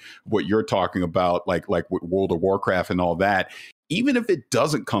point, what you're talking about, like World of Warcraft and all that, even if it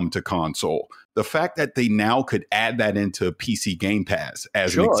doesn't come to console, the fact that they now could add that into PC Game Pass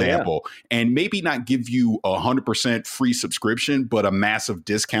as an example, and maybe not give you 100% free subscription, but a massive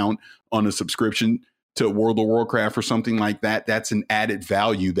discount on a subscription to World of Warcraft or something like that, that's an added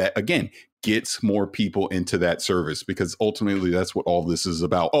value that, again, gets more people into that service, because ultimately that's what all this is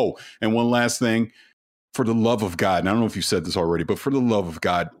about. Oh, and one last thing, for the love of God, and I don't know if you said this already, but for the love of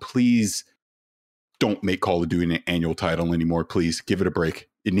God, please don't make Call of Duty an annual title anymore. Please give it a break.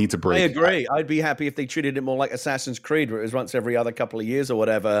 It needs a break. I agree. I'd be happy if they treated it more like Assassin's Creed, where it was once every other couple of years or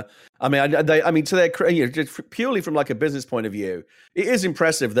whatever. I mean, to their, just purely from like a business point of view, it is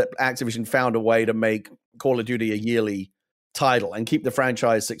impressive that Activision found a way to make Call of Duty a yearly title and keep the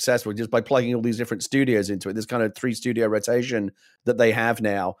franchise successful just by plugging all these different studios into it. This kind of 3-studio rotation that they have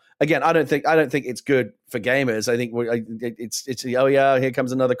now. Again, I don't think it's good for gamers. I think it's oh yeah, here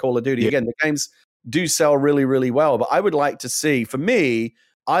comes another Call of Duty. Again, the games do sell really, really well, but I would like to see, for me,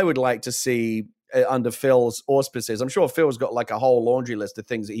 under Phil's auspices, I'm sure Phil's got like a whole laundry list of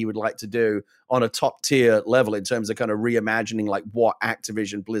things that he would like to do on a top tier level in terms of kind of reimagining like what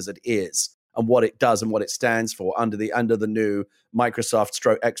Activision Blizzard is and what it does and what it stands for under the new Microsoft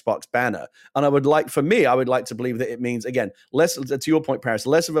Xbox banner. And I would like to believe that it means, again, less, to your point, Paris,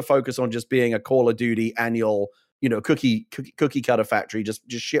 less of a focus on just being a Call of Duty annual, cookie cutter factory, just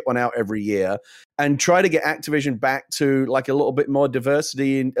shit one out every year, and try to get Activision back to like a little bit more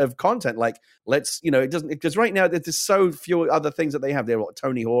diversity of content. Like, because right now there's so few other things that they have there, like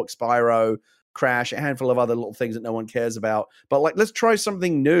Tony Hawk, Spyro, Crash, a handful of other little things that no one cares about. But like, let's try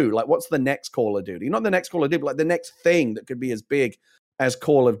something new. Like, what's the next Call of Duty? Not the next Call of Duty, but like the next thing that could be as big as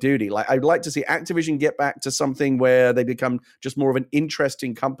Call of Duty. Like, I'd like to see Activision get back to something where they become just more of an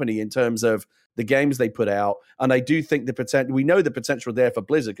interesting company in terms of the games they put out. And I do think we know the potential there for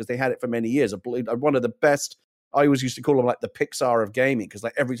Blizzard because they had it for many years. One of the best, I always used to call them like the Pixar of gaming, because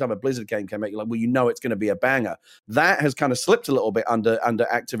like every time a Blizzard game came out, you're like, well, it's going to be a banger. That has kind of slipped a little bit under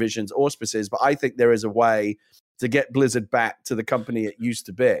Activision's auspices, but I think there is a way to get Blizzard back to the company it used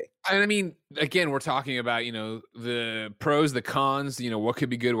to be. And I mean, again, we're talking about, the pros, the cons, what could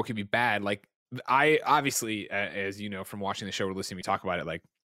be good, what could be bad. Like, I obviously, as you know, from watching the show or listening to me talk about it, like,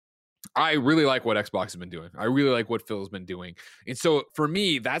 I really like what Xbox has been doing. I really like what Phil's been doing. And so for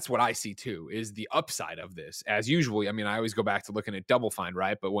me, that's what I see too, is the upside of this. As usual, I mean, I always go back to looking at Double Fine,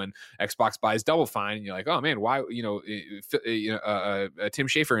 right? But when Xbox buys Double Fine, you're like, oh man, why, Tim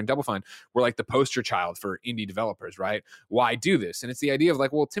Schafer and Double Fine were like the poster child for indie developers, right? Why do this? And it's the idea of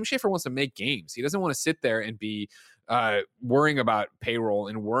like, well, Tim Schafer wants to make games. He doesn't want to sit there and be worrying about payroll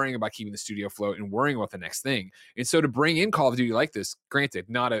and worrying about keeping the studio afloat and worrying about the next thing. And so to bring in Call of Duty like this, granted,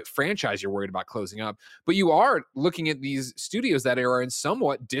 not a franchise you're worried about closing up, but you are looking at these studios that are in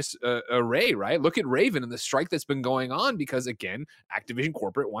somewhat disarray, right? Look at Raven and the strike that's been going on because, again, Activision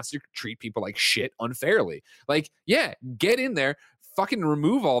corporate wants to treat people like shit unfairly. Like, yeah, get in there, fucking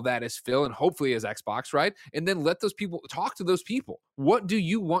remove all that as Phil and hopefully as Xbox, right? And then let those people talk to those people. What do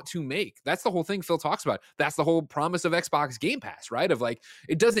you want to make? That's the whole thing Phil talks about. That's the whole promise of Xbox Game Pass, right? Of like,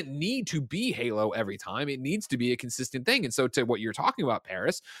 it doesn't need to be Halo every time. It needs to be a consistent thing. And so to what you're talking about,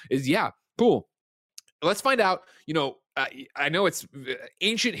 Paris, is yeah, cool. Let's find out, I know it's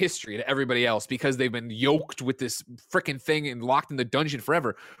ancient history to everybody else because they've been yoked with this freaking thing and locked in the dungeon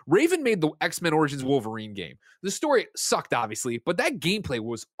forever. Raven made the X-Men Origins Wolverine game. The story sucked, obviously, but that gameplay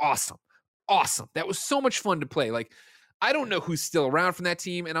was awesome. Awesome. That was so much fun to play. Like, I don't know who's still around from that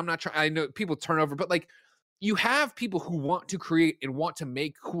team, and I'm not trying, I know people turn over, but like, you have people who want to create and want to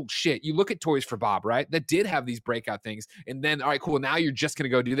make cool shit. You look at Toys for Bob, right? That did have these breakout things. And then, all right, cool. Now you're just going to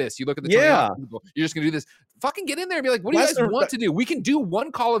go do this. You look at the people, you're just going to do this. Fucking get in there and be like, what do you guys want to do? We can do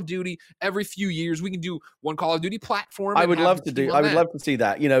one Call of Duty every few years. We can do one Call of Duty platform. I would love to see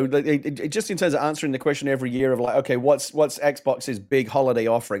that. Just in terms of answering the question every year of like, okay, what's Xbox's big holiday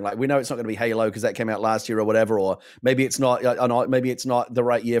offering? Like, we know it's not going to be Halo because that came out last year or whatever, or maybe it's not the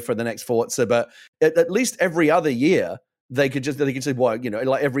right year for the next Forza, but at least every other year, they could say, well,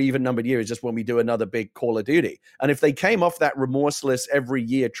 like every even numbered year is just when we do another big Call of Duty. And if they came off that remorseless every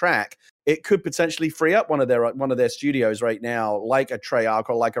year track, it could potentially free up one of their studios right now, like a Treyarch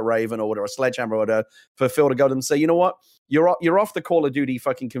or like a Raven or whatever, a Sledgehammer or whatever, for Phil to go to them and say, you know what, you're off the Call of Duty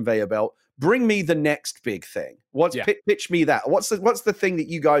fucking conveyor belt. Bring me the next big thing. Pitch me that. What's the thing that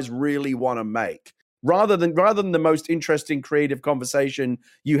you guys really want to make? Rather than the most interesting creative conversation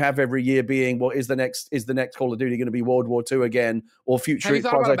you have every year being, well, is the next Call of Duty going to be World War II again or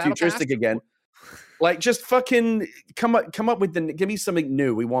quasi-futuristic again? Like, just fucking come up with give me something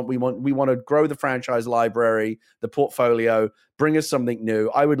new. We want to grow the franchise library, the portfolio, bring us something new.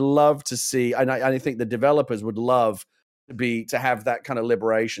 I would love to see, and I think the developers would love to have that kind of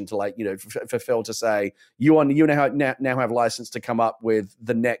liberation to, like, for Phil to say, you now have license to come up with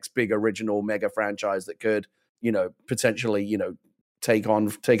the next big original mega franchise that could, potentially, take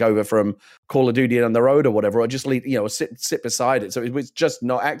over from Call of Duty on the road or whatever, or just sit beside it. So it was just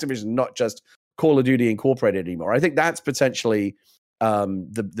not Activision, not just Call of Duty Incorporated anymore. I think that's potentially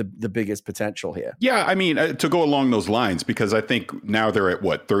the biggest potential here. Yeah, I mean, to go along those lines, because I think now they're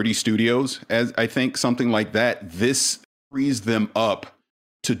at 30 studios, as I think something like that. This frees them up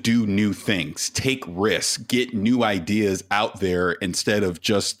to do new things, take risks, get new ideas out there instead of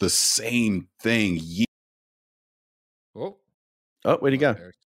just the same thing. Oh, where'd he go?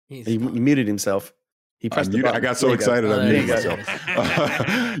 He muted himself. He pressed the button. I got so excited I muted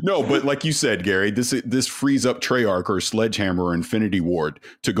myself. No, but like you said, Gary, this frees up Treyarch or Sledgehammer or Infinity Ward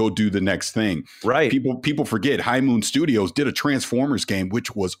to go do the next thing. Right. People forget High Moon Studios did a Transformers game,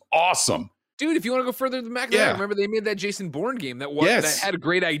 which was awesome. Dude, if you want to go further than back, remember they made that Jason Bourne game that had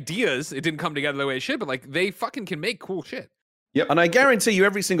great ideas. It didn't come together the way it should, but like they fucking can make cool shit. Yep. And I guarantee you,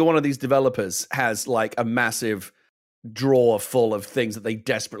 every single one of these developers has like a massive drawer full of things that they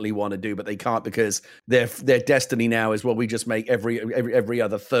desperately want to do, but they can't because their destiny now is, well, we just make every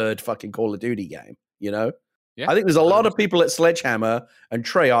other third fucking Call of Duty game. You know. Yeah. I think there's a lot of people at Sledgehammer and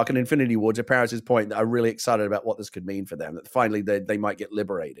Treyarch and Infinity Ward, to Paris's point, that are really excited about what this could mean for them. That finally they might get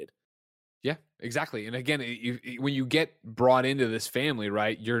liberated. Yeah, exactly. And again, when you get brought into this family,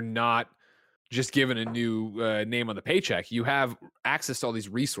 right, you're not just given a new name on the paycheck. You have access to all these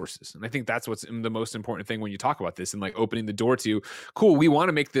resources. And I think that's what's the most important thing when you talk about this and like opening the door to, cool, we want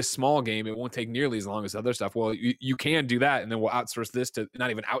to make this small game. It won't take nearly as long as other stuff. Well, you can do that. And then we'll outsource this to, not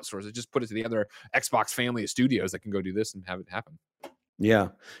even outsource it, just put it to the other Xbox family of studios that can go do this and have it happen. Yeah,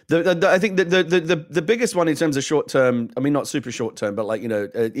 I think the biggest one in terms of short term, I mean, not super short term, but like,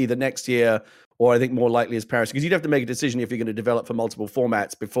 either next year or I think more likely is Paris, because you'd have to make a decision if you're going to develop for multiple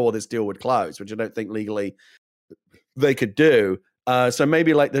formats before this deal would close, which I don't think legally they could do. So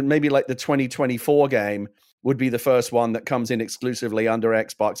maybe like the 2024 game would be the first one that comes in exclusively under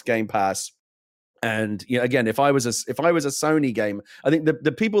Xbox Game Pass. And again, if I was a Sony game, I think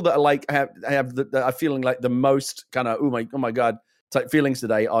the people that are like that are feeling like the most kind of oh my god type feelings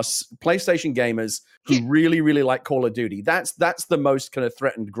today are PlayStation gamers who really, really like Call of Duty. That's the most kind of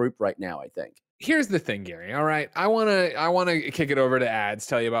threatened group right now, I think. Here's the thing, Gary. All right. I want to kick it over to ads,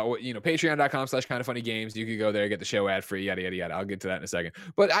 tell you about what, patreon.com/kindoffunnygames. You could go there, get the show ad free, yada, yada, yada. I'll get to that in a second.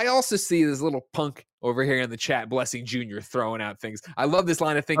 But I also see this little punk over here in the chat, Blessing Jr. throwing out things. I love this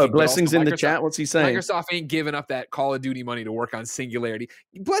line of thinking. Oh, Blessing's in the chat. What's he saying? Microsoft ain't giving up that Call of Duty money to work on Singularity.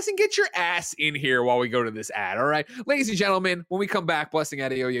 Blessing, get your ass in here while we go to this ad. All right. Ladies and gentlemen, when we come back, Blessing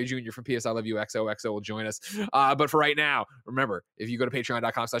Adeoye Jr. from PS I Love You XOXO will join us. But for right now, remember, if you go to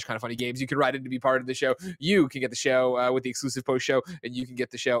patreon.com/kindoffunnygames, you can write in to be part of the show. You can get the show with the exclusive post show, and you can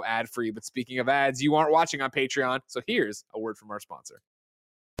get the show ad free. But speaking of ads, you aren't watching on Patreon. So here's a word from our sponsor.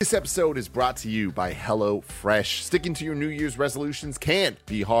 This episode is brought to you by HelloFresh. Sticking to your New Year's resolutions can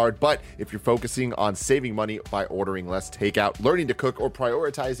be hard, but if you're focusing on saving money by ordering less takeout, learning to cook, or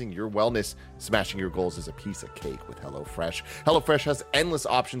prioritizing your wellness, smashing your goals is a piece of cake with HelloFresh. HelloFresh has endless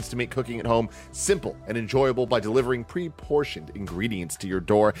options to make cooking at home simple and enjoyable by delivering pre-portioned ingredients to your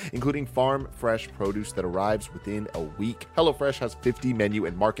door, including farm-fresh produce that arrives within a week. HelloFresh has 50 menu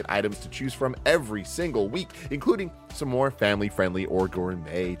and market items to choose from every single week, including some more family-friendly or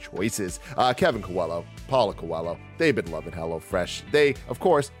gourmet choices. Kevin Coelho, Paula Coelho, they've been loving HelloFresh. They, of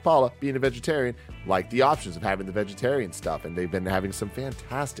course, Paula, being a vegetarian, like the options of having the vegetarian stuff, and they've been having some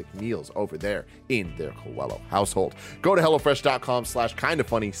fantastic meals over there in their Coelho household. Go to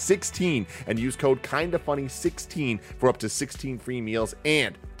HelloFresh.com/kindoffunny16 and use code kindoffunny16 for up to 16 free meals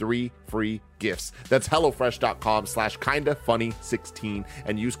and 3 free gifts. That's HelloFresh.com/kindoffunny16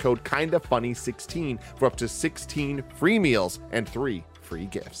 and use code kindoffunny16 for up to 16 free meals and 3 free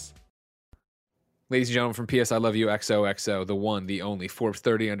gifts. Ladies and gentlemen, from PS I Love You XOXO, the one, the only, Forbes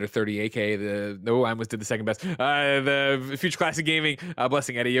 30 under 30, aka I almost did the second best, the Future Classic Gaming,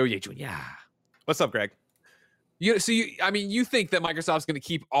 Blessing Adeoye Jr. What's up, Greg? You think that Microsoft's going to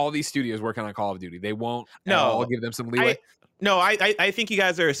keep all these studios working on Call of Duty? They won't. I'll give them some leeway. I think you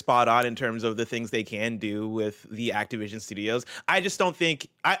guys are spot on in terms of the things they can do with the Activision studios. I just don't think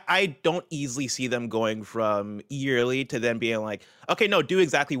I don't easily see them going from yearly to then being like, okay, no, do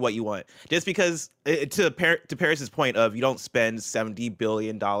exactly what you want. Just because to Paris's point of you don't spend $70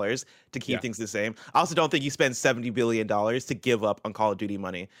 billion to keep things the same. I also don't think you spend $70 billion to give up on Call of Duty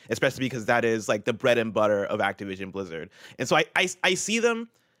money, especially because that is like the bread and butter of Activision Blizzard. And so I see them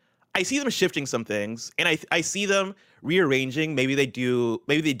shifting some things, and I see them rearranging. Maybe they do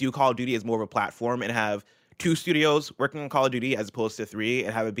Call of Duty as more of a platform and have two studios working on Call of Duty as opposed to three,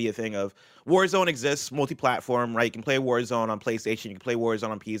 and have it be a thing of Warzone exists multi-platform, right? You can play Warzone on PlayStation, you can play Warzone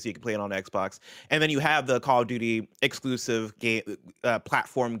on PC, you can play it on Xbox, and then you have the Call of Duty exclusive game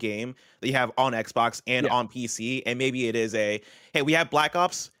platform game that you have on Xbox and on PC, and maybe it is hey, we have Black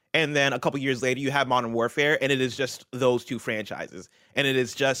Ops, and then a couple years later you have Modern Warfare, and it is just those two franchises, and it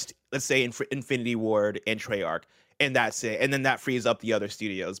is just, let's say, Infinity Ward and Treyarch, and that's it, and then that frees up the other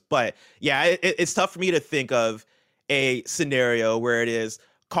studios. But yeah, it's tough for me to think of a scenario where it is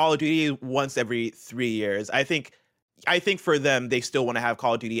Call of Duty once every 3 years. I think for them, they still want to have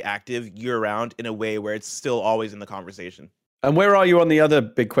Call of Duty active year round in a way where it's still always in the conversation. And where are you on the other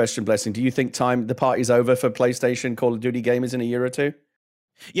big question, Blessing? Do you think the party's over for PlayStation Call of Duty gamers in a year or two?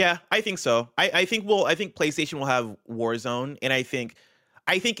 Yeah, I think so. I think PlayStation will have Warzone, and I think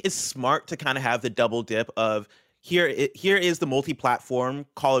it's smart to kind of have the double dip of here is the multi-platform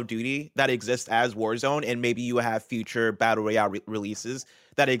Call of Duty that exists as Warzone, and maybe you have future Battle Royale releases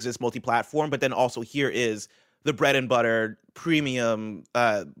that exist multi-platform, but then also here is the bread and butter premium,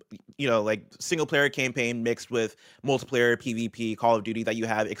 like single player campaign mixed with multiplayer PvP Call of Duty that you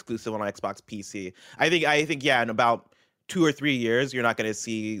have exclusive on Xbox PC. I think in about 2 or 3 years, you're not going to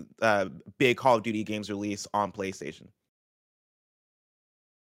see big Call of Duty games release on PlayStation.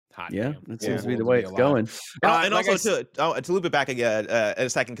 That seems to be the way it's going. And also to loop it back again in a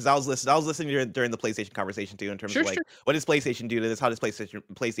second, because I was listening during the PlayStation conversation too, in terms of what does PlayStation do to this? How does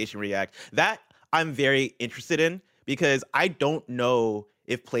PlayStation react? That I'm very interested in, because I don't know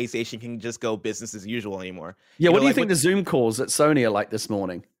if PlayStation can just go business as usual anymore. Yeah, what do you think the Zoom calls at Sony are like this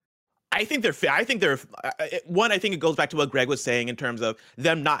morning? I think they're one. I think it goes back to what Greg was saying in terms of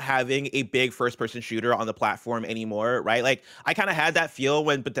them not having a big first-person shooter on the platform anymore, right? Like, I kind of had that feel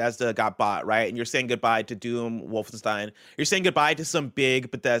when Bethesda got bought, right? And you're saying goodbye to Doom, Wolfenstein. You're saying goodbye to some big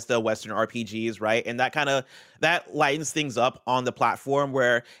Bethesda Western RPGs, right? And that lightens things up on the platform,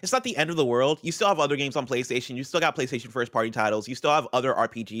 where it's not the end of the world. You still have other games on PlayStation. You still got PlayStation first-party titles. You still have other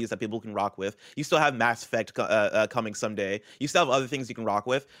RPGs that people can rock with. You still have Mass Effect coming someday. You still have other things you can rock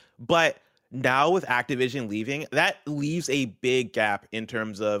with. But now with Activision leaving, that leaves a big gap in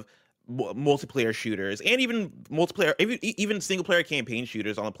terms of multiplayer shooters, and even even single player campaign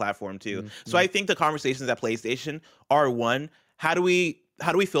shooters on the platform too. Mm-hmm. So I think the conversations at PlayStation are, one, how do we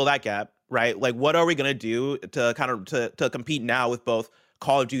fill that gap, right? Like, what are we going to do to kind of to compete now with both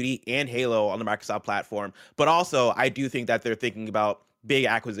Call of Duty and Halo on the Microsoft platform? But also, I do think that they're thinking about big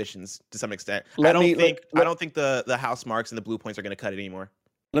acquisitions to some extent. I don't think the House Marks and the Blue Points are going to cut it anymore.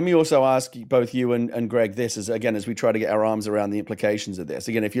 Let me also ask both you and Greg this, as we try to get our arms around the implications of this.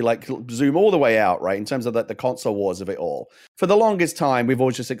 Again, if you zoom all the way out, right, in terms of the console wars of it all, for the longest time, we've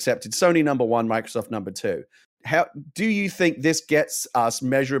always just accepted Sony number one, Microsoft number two. How do you think this gets us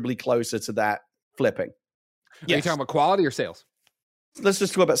measurably closer to that flipping? Yes. Are you talking about quality or sales? Let's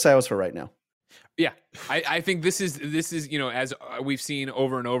just talk about sales for right now. Yeah, I think this is as we've seen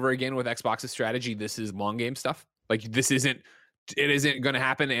over and over again with Xbox's strategy, this is long game stuff. Like, it isn't going to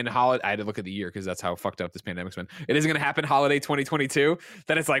happen in holiday. I had to look at the year because that's how fucked up this pandemic's been. It isn't going to happen holiday 2022.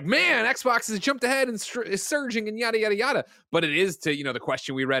 That it's like, man, Xbox has jumped ahead and is surging and yada yada yada. But it is to the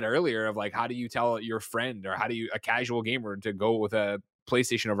question we read earlier of like, how do you tell your friend, or how do you a casual gamer to go with a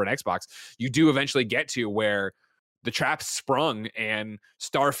PlayStation over an Xbox? You do eventually get to where the trap's sprung, and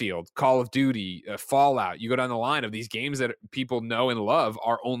Starfield, Call of Duty, Fallout. You go down the line of these games that people know and love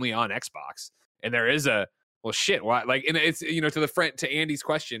are only on Xbox, and there is a well, shit. Why? Like, and it's to Andy's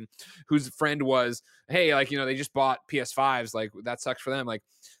question, whose friend was, hey, like, they just bought PS5s. Like, that sucks for them. Like,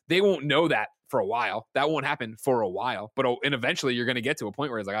 they won't know that for a while. That won't happen for a while. But eventually, you're going to get to a point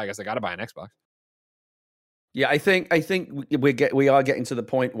where it's like, I guess I got to buy an Xbox. Yeah, I think we are getting to the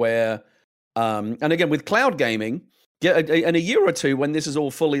point where, and again with cloud gaming. Yeah, in a year or two, when this is all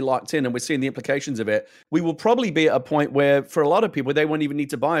fully locked in and we're seeing the implications of it, we will probably be at a point where, for a lot of people, they won't even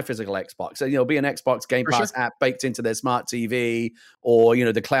need to buy a physical Xbox. So, be an Xbox Game Pass app baked into their smart TV, or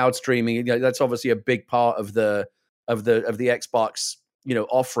the cloud streaming. That's obviously a big part of the Xbox,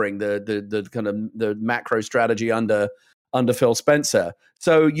 offering the kind of the macro strategy under Phil Spencer.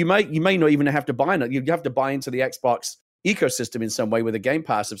 So you may not even have to buy it. You have to buy into the Xbox ecosystem in some way with a Game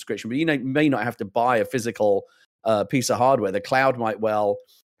Pass subscription, but you may not have to buy a physical piece of hardware. The cloud might well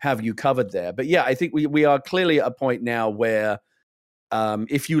have you covered there. But yeah, I think we are clearly at a point now where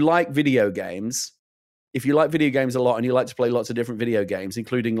if you like video games a lot and you like to play lots of different video games,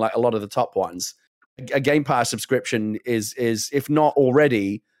 including like a lot of the top ones, a Game Pass subscription is if not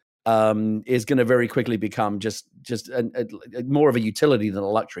already, is going to very quickly become just more of a utility than a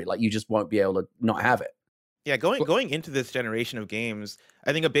luxury. Like, you just won't be able to not have it. Yeah, going into this generation of games,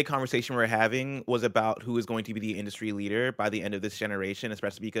 I think a big conversation we're having was about who is going to be the industry leader by the end of this generation,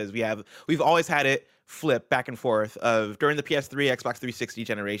 especially because we've always had it flip back and forth of during the PS3, Xbox 360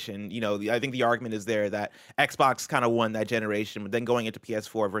 generation. I think the argument is there that Xbox kind of won that generation, but then going into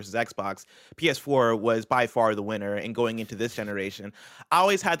PS4 versus Xbox, PS4 was by far the winner, and going into this generation, I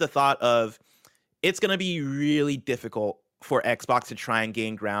always had the thought of it's going to be really difficult for Xbox to try and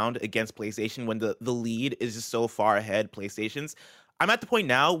gain ground against PlayStation when the lead is just so far ahead PlayStation's. I'm at the point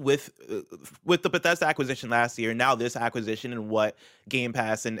now with the Bethesda acquisition last year, now this acquisition and what Game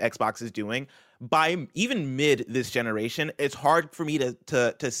Pass and Xbox is doing, by even mid this generation, it's hard for me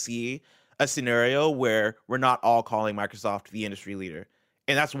to see a scenario where we're not all calling Microsoft the industry leader.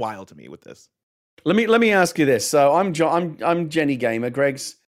 And that's wild to me with this. Let me ask you this. So I'm Jenny Gamer,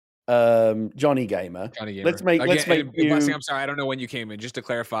 Greg's Johnny Gamer. Let's make you... Blessing, I'm sorry, I don't know when you came in. Just to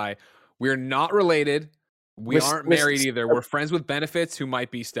clarify, we're not related. We aren't married either. We're friends with benefits who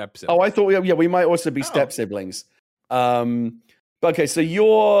might be step siblings. Oh, I thought we might also be step siblings. Okay, so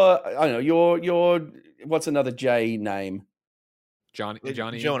you're what's another J name? Johnny,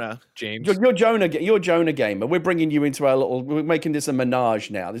 Jonah, James. You're Jonah Gamer. We're bringing you into we're making this a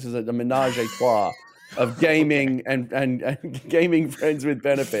menage now. This is a menage a trois of gaming and gaming friends with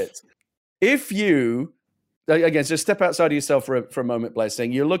benefits. If you, again, just step outside of yourself for a moment,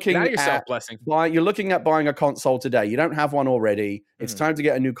 Blessing. You're looking at Blessing. You're looking at buying a console today. You don't have one already. It's time to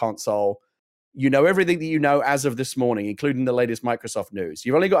get a new console. You know everything that you know as of this morning, including the latest Microsoft news.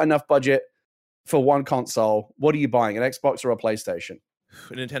 You've only got enough budget for one console. What are you buying, an Xbox or a PlayStation?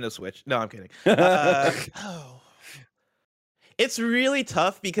 A Nintendo Switch. No, I'm kidding. It's really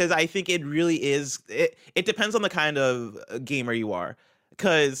tough because I think it really is. It depends on the kind of gamer you are.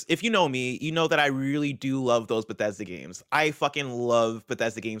 Because if you know me, you know that I really do love those Bethesda games. I fucking love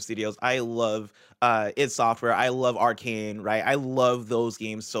Bethesda Game Studios. I love id Software. I love Arcane, right? I love those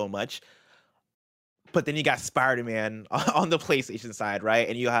games so much. But then you got Spider-Man on the PlayStation side, right?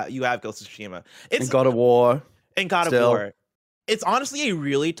 And you have Ghost of Tsushima. And God of War. And God of War. It's honestly a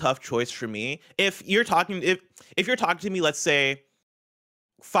really tough choice for me. If you're talking to me, let's say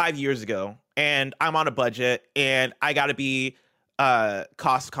 5 years ago, and I'm on a budget and I got to be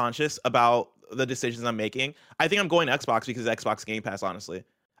cost conscious about the decisions I'm making, I think I'm going to Xbox because of Xbox Game Pass, honestly.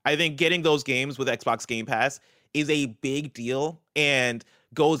 I think getting those games with Xbox Game Pass is a big deal and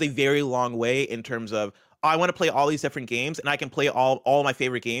goes a very long way in terms of I want to play all these different games and I can play all my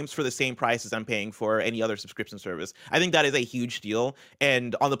favorite games for the same price as I'm paying for any other subscription service. I think that is a huge deal.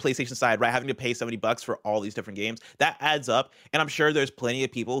 And on the PlayStation side, right, having to pay $70 for all these different games, that adds up. And I'm sure there's plenty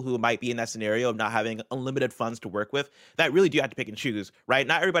of people who might be in that scenario of not having unlimited funds to work with that really do have to pick and choose, right?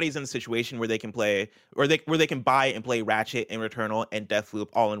 Not everybody's in a situation where they can play or where they can buy and play Ratchet and Returnal and Deathloop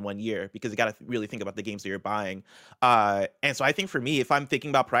all in 1 year because you got to really think about the games that you're buying. And so I think for me, if I'm thinking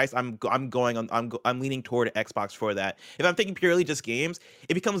about price, I'm leaning toward Xbox for that. If I'm thinking purely just games,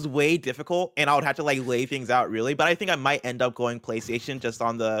 it becomes way difficult and I would have to like lay things out really, but I think I might end up going PlayStation just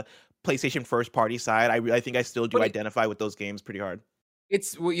on the PlayStation first party side. I think I still do identify with those games pretty hard.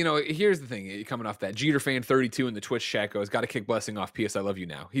 It's, well, here's the thing coming off that. Jeter fan 32 in the Twitch chat goes, got to kick Blessing off PS I Love You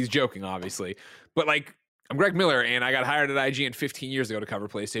Now. He's joking, obviously. But like, I'm Greg Miller and I got hired at IGN 15 years ago to cover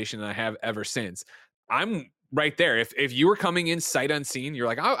PlayStation and I have ever since. I'm right there. If you were coming in sight unseen, you're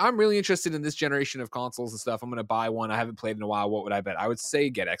like, I'm really interested in this generation of consoles and stuff. I'm going to buy one. I haven't played in a while. What would I bet? I would say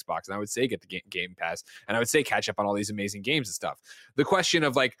get Xbox, and I would say get the Game Pass, and I would say catch up on all these amazing games and stuff. The question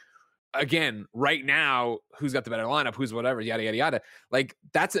of like, again, right now, who's got the better lineup, who's whatever, yada, yada, yada. Like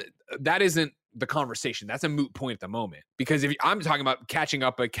that isn't the conversation. That's a moot point at the moment. Because if I'm talking about catching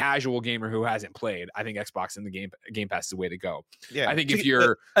up a casual gamer who hasn't played, I think Xbox and the Game Pass is the way to go. Yeah. I think if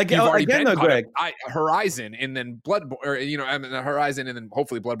you've already been Greg, Horizon and then Bloodborne, or Horizon and then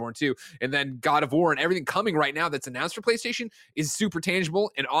hopefully Bloodborne 2, and then God of War and everything coming right now that's announced for PlayStation is super tangible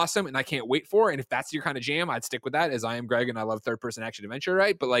and awesome, and I can't wait for. And if that's your kind of jam, I'd stick with that, as I am Greg and I love third-person action adventure,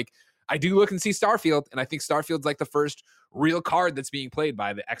 right? But like, I do look and see Starfield, and I think Starfield's like the first real card that's being played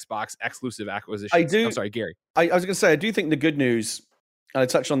by the Xbox exclusive acquisition. I'm sorry, Gary. I was going to say, I do think the good news, and I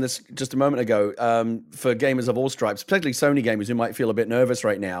touched on this just a moment ago, for gamers of all stripes, particularly Sony gamers who might feel a bit nervous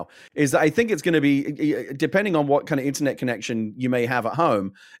right now, is that I think it's going to be, depending on what kind of internet connection you may have at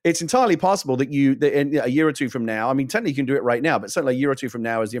home, it's entirely possible that in a year or two from now, I mean, technically you can do it right now, but certainly a year or two from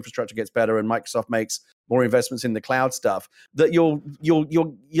now, as the infrastructure gets better and Microsoft makes more investments in the cloud stuff, that you'll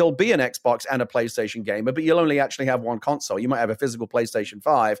be an Xbox and a PlayStation gamer, but you'll only actually have one console. You might have a physical PlayStation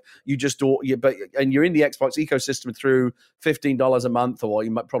 5. And you're in the Xbox ecosystem through $15 a month, or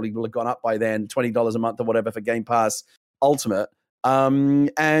you might probably will have gone up by then, $20 a month or whatever for Game Pass Ultimate.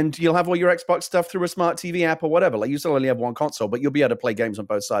 And you'll have all your Xbox stuff through a smart TV app or whatever. Like you still only have one console, but you'll be able to play games on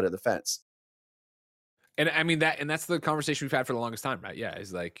both sides of the fence. And I mean that's the conversation we've had for the longest time, right? Yeah,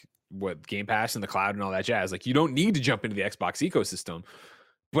 is like what Game Pass and the cloud and all that jazz. Like you don't need to jump into the Xbox ecosystem,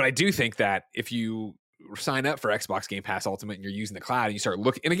 but I do think that if you sign up for Xbox Game Pass Ultimate and you're using the cloud and you start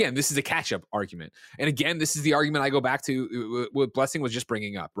looking, and again, this is a catch-up argument. And again, this is the argument I go back to what Blessing was just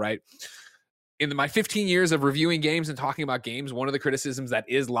bringing up, right? In my 15 years of reviewing games and talking about games, one of the criticisms that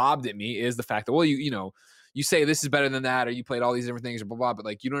is lobbed at me is the fact that, well, you say this is better than that, or you played all these different things, or blah, blah, but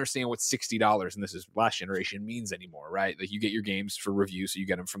like you don't understand what $60, and this is last generation, means anymore, right? Like you get your games for review, so you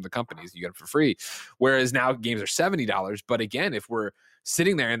get them from the companies, you get them for free. Whereas now games are $70. But again, if we're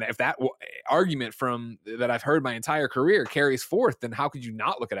sitting there and if that argument from that I've heard my entire career carries forth, then how could you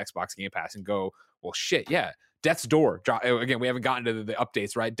not look at Xbox Game Pass and go, well, shit, yeah. Death's Door, again, we haven't gotten to the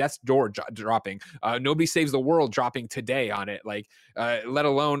updates, right? Death's Door dropping. Nobody Saves the World dropping today on it, like, let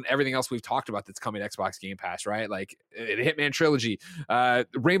alone everything else we've talked about that's coming to Xbox Game Pass, right? Like, the Hitman Trilogy.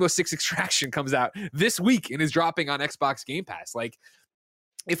 Rainbow Six Extraction comes out this week and is dropping on Xbox Game Pass. Like,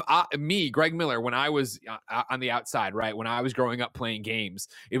 if Greg Miller, when I was on the outside, right, when I was growing up playing games,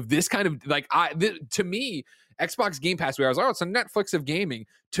 if this kind of, like, to me, Xbox Game Pass, where I was like, oh, it's a Netflix of gaming.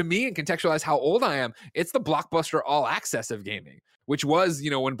 To me, and contextualize how old I am, it's the Blockbuster All Access of gaming, which was,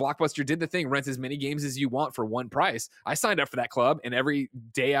 when Blockbuster did the thing, rent as many games as you want for one price. I signed up for that club, and every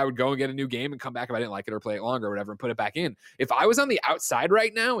day I would go and get a new game and come back if I didn't like it or play it longer or whatever and put it back in. If I was on the outside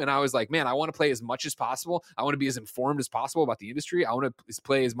right now and I was like, man, I want to play as much as possible. I want to be as informed as possible about the industry. I want to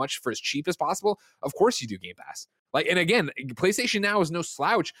play as much for as cheap as possible. Of course you do Game Pass. Like, and again, PlayStation Now is no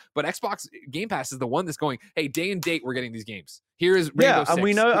slouch, but Xbox Game Pass is the one that's going, hey, day and date, we're getting these games. Here is Rainbow Six, and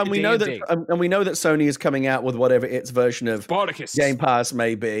we know that Sony is coming out with whatever its version of Spartacus Game Pass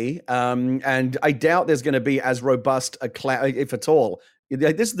may be. And I doubt there's going to be as robust a cloud, if at all.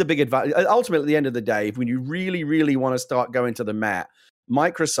 This is the big advantage. Ultimately, at the end of the day, when you really, really want to start going to the mat,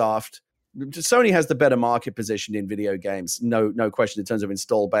 Sony has the better market position in video games, no question, in terms of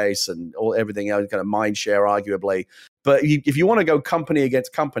install base and everything else, kind of mind share, arguably. But if you want to go company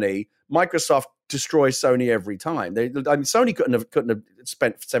against company, Microsoft destroys Sony every time. Sony couldn't have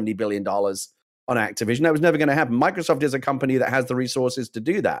spent $70 billion on Activision. That was never going to happen. Microsoft is a company that has the resources to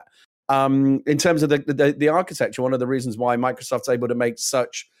do that. In terms of the architecture, one of the reasons why Microsoft's able to make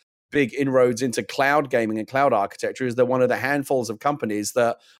such big inroads into cloud gaming and cloud architecture is they're one of the handfuls of companies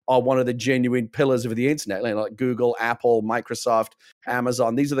that are one of the genuine pillars of the internet, like Google, Apple, Microsoft,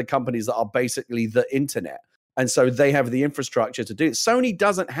 Amazon. These are the companies that are basically the internet. And so they have the infrastructure to do it. Sony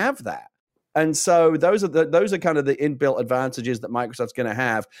doesn't have that. And so those are kind of the inbuilt advantages that Microsoft's going to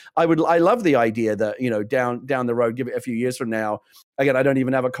have. I love the idea that, down the road, give it a few years from now. Again, I don't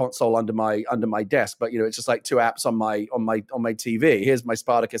even have a console under my desk, but it's just like two apps on my TV. Here's my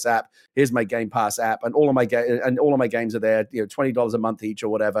Spartacus app, here's my Game Pass app, and all of my games are there. $20 a month each or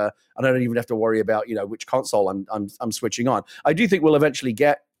whatever. And I don't even have to worry about which console I'm switching on. I do think we'll eventually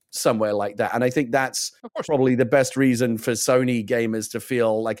get somewhere like that, and I think that's probably the best reason for Sony gamers to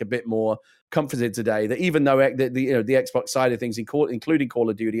feel like a bit more comforted today, that even though the Xbox side of things, including Call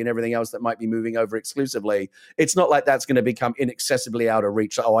of Duty and everything else that might be moving over exclusively, it's not like that's going to become inaccessibly out of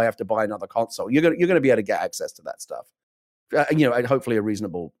reach. I have to buy another console. You're going to be able to get access to that stuff, at hopefully a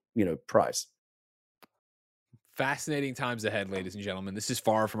reasonable price. Fascinating times ahead, ladies and gentlemen. This is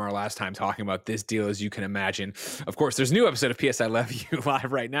far from our last time talking about this deal, as you can imagine. Of course, there's a new episode of PS I Love You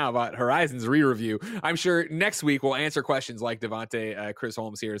live right now about Horizon's re-review. I'm sure next week we'll answer questions like Devontae, Chris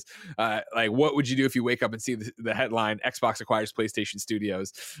Holmes here's, like, what would you do if you wake up and see the headline, Xbox acquires PlayStation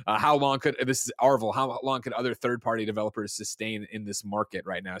Studios? How long could other third-party developers sustain in this market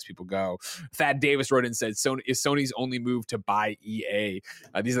right now as people go? Thad Davis wrote in and said, is Sony's only move to buy EA?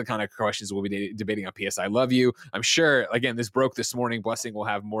 These are the kind of questions we'll be debating on PS I Love You. I'm sure, again, this broke this morning. Blessing will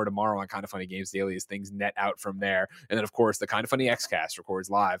have more tomorrow on Kind of Funny Games Daily as things net out from there. And then, of course, the Kind of Funny Xcast records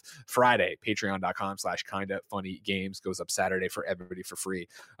live Friday. Patreon.com/kindoffunnygames goes up Saturday for everybody for free.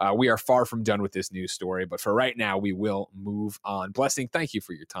 We are far from done with this news story, but for right now, we will move on. Blessing, thank you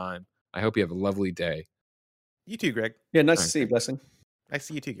for your time. I hope you have a lovely day. You too, Greg. Yeah, nice to see you, Blessing. Nice to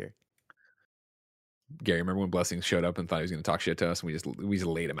see you too, Gary. Gary, remember when Blessing showed up and thought he was going to talk shit to us, and we just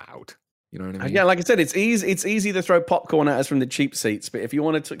laid him out? You know what I mean? Yeah, like I said, it's easy to throw popcorn at us from the cheap seats, but if you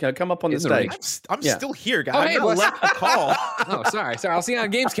want to come up on the stage, I'm still here, guys. Oh, hey, I'm not left the call. Oh, sorry. I'll see you on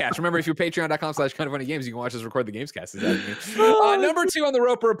Gamescast. Remember, if you're patreon.com/kindoffunnygames, you can watch us record the Gamescast. Number 2 on the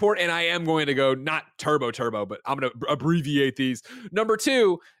Roper Report, and I am going to go not turbo, but I'm going to abbreviate these. Number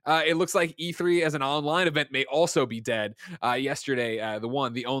 2, it looks like E3 as an online event may also be dead. Yesterday, the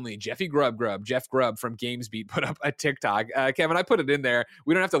one, the only, Jeff Grubb from GamesBeat put up a TikTok. Kevin, I put it in there.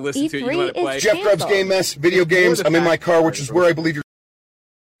 We don't have to listen to it. You can let it play. Jeff Grubb's Game Mess, video games. I'm in my car, which is where I believe you're.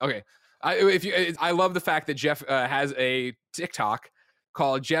 Okay. I love the fact that Jeff has a TikTok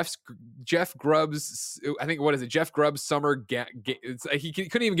called Jeff Grubb's. I think what is it? Jeff Grubb's summer. He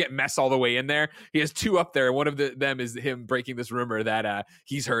couldn't even get mess all the way in there. He has 2 up there. One of them is him breaking this rumor that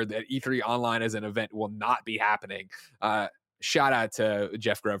he's heard that E3 online as an event will not be happening. Shout out to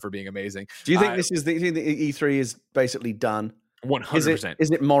Jeff Grubb for being amazing. Do you think this is the E3 is basically done? 100%. Is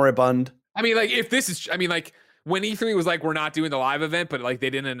it moribund? I mean, like, if this is, I mean, like, when E3 was like, we're not doing the live event, but like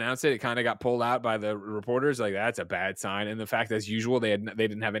they didn't announce it, it kind of got pulled out by the reporters. Like, that's a bad sign. And the fact, as usual, they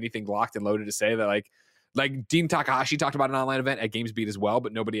didn't have anything locked and loaded to say that, like Dean Takahashi talked about an online event at GamesBeat as well,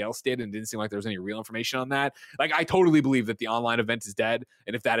 but nobody else did, and it didn't seem like there was any real information on that. Like, I totally believe that the online event is dead,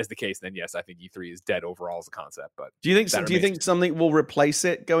 and if that is the case, then yes, I think E3 is dead overall as a concept. But do you think something will replace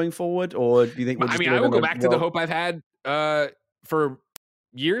it going forward, or do you think? I mean, I will go back to the hope I've had for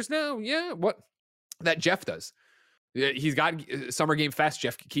years now. Yeah, what that Jeff does. He's got Summer Game Fest,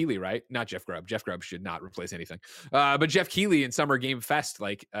 Jeff Keighley, right? Not Jeff Grubb. Jeff Grubb should not replace anything. But Jeff Keighley in Summer Game Fest,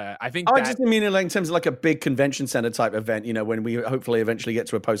 like, I think I just mean in terms of like a big convention center type event, you know, when we hopefully eventually get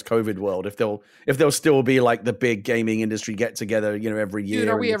to a post-COVID world, if there'll still be like the big gaming industry get together, you know, every year. Dude,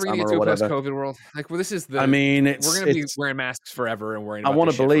 are we ever going to get to a post-COVID world? Like, well, this is the. I mean, we're going to be wearing masks forever and worrying. I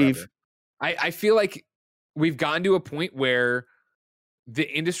want to believe. I feel like we've gotten to a point where the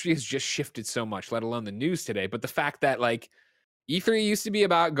industry has just shifted so much, let alone the news today. But the fact that, like, E3 used to be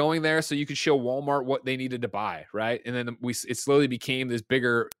about going there so you could show Walmart what they needed to buy, right? And then it slowly became this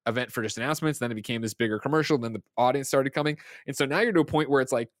bigger event for just announcements. Then it became this bigger commercial. Then the audience started coming. And so now you're to a point where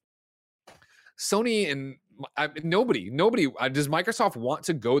it's like Sony and nobody. Does Microsoft want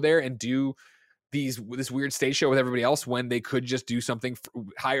to go there and do this weird stage show with everybody else when they could just do something,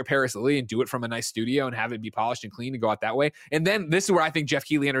 hire Paris Lily and do it from a nice studio and have it be polished and clean and go out that way? And then this is where I think Jeff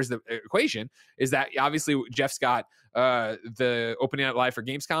Keighley enters the equation, is that obviously Jeff's got the opening night live for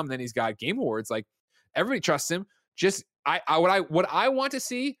Gamescom, and then he's got Game Awards. Like, everybody trusts him. Just what I want to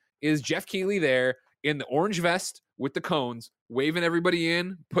see is Jeff Keighley there in the orange vest with the cones, waving everybody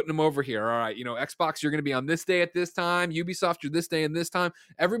in, putting them over here. All right, you know, Xbox, you're going to be on this day at this time. Ubisoft, you're this day and this time.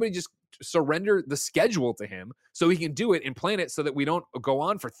 Everybody just surrender the schedule to him so he can do it and plan it so that we don't go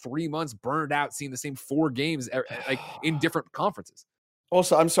on for 3 months burned out seeing the same 4 games like in different conferences.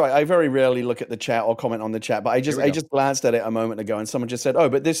 Also, I'm sorry, I very rarely look at the chat or comment on the chat, but I just glanced at it a moment ago and someone just said, oh,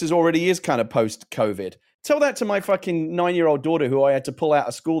 but this already is kind of post-COVID. Tell that to my fucking 9-year-old daughter who I had to pull out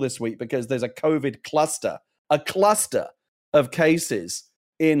of school this week because there's a COVID cluster of cases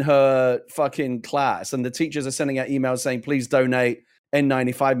in her fucking class. And the teachers are sending out emails saying, please donate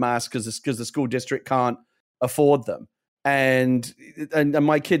N95 masks because the school district can't afford them. And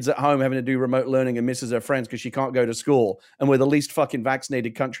my kid's at home having to do remote learning and misses her friends because she can't go to school. And we're the least fucking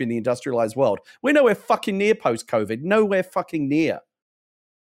vaccinated country in the industrialized world. We're nowhere fucking near post-COVID. Nowhere fucking near.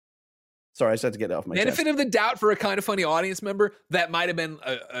 Sorry, I just had to get that off my chest. Benefit of the doubt for a Kind of Funny audience member, that might have been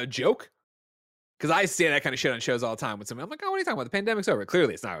a joke. Because I say that kind of shit on shows all the time with somebody. I'm like, oh, what are you talking about? The pandemic's over.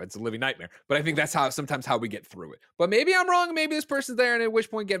 Clearly, it's not. It's a living nightmare. But I think that's sometimes how we get through it. But maybe I'm wrong. Maybe this person's there, and at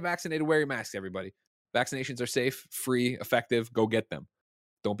which point, get vaccinated. Wear your mask, everybody. Vaccinations are safe, free, effective. Go get them.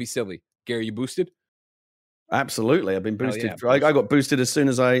 Don't be silly. Gary, you boosted? Absolutely. I've been boosted. Yeah, I got boosted as soon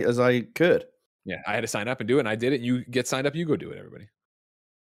as I could. Yeah, I had to sign up and do it, and I did it. You get signed up, you go do it, everybody.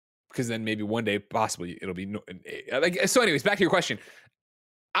 Because then maybe one day, possibly, it'll be so. Anyways, back to your question.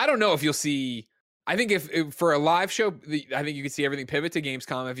 I don't know if you'll see. I think if for a live show, I think you can see everything pivot to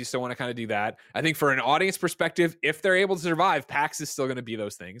Gamescom if you still want to kind of do that. I think for an audience perspective, if they're able to survive, PAX is still going to be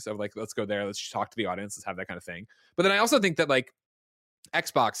those things of like, let's go there, let's talk to the audience, let's have that kind of thing. But then I also think that like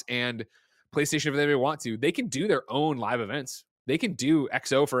Xbox and PlayStation, if they want to, they can do their own live events. They can do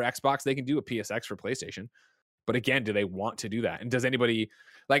XO for Xbox, they can do a PSX for PlayStation. But again, do they want to do that? And does anybody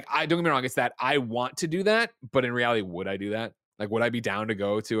don't get me wrong, it's that I want to do that, but in reality, would I do that? Like, would I be down to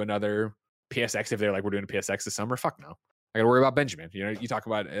go to another PSX if they're like, we're doing a PSX this summer? Fuck no. I gotta worry about Benjamin. You know, you talk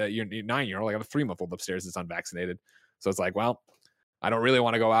about your 9-year-old. I got a 3-month-old upstairs that's unvaccinated. So it's like, well, I don't really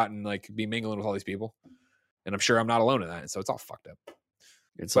want to go out and like be mingling with all these people. And I'm sure I'm not alone in that. And so it's all fucked up.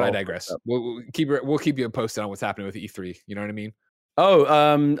 But I digress. We'll keep you posted on what's happening with E3. You know what I mean?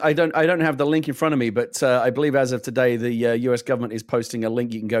 Oh, I don't have the link in front of me, but I believe as of today, the US government is posting a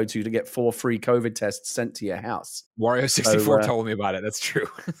link you can go to get 4 free COVID tests sent to your house. Wario64 told me about it. That's true.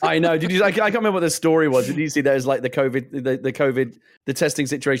 I know. Did you? I can't remember what the story was. Did you see that? As like the COVID, the testing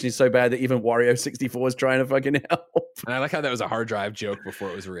situation is so bad that even Wario64 is trying to fucking help. And I like how that was a hard drive joke before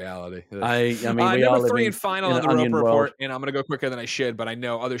it was a reality. I mean, number 3 and final on the Roper Report, and I'm going to go quicker than I should, but I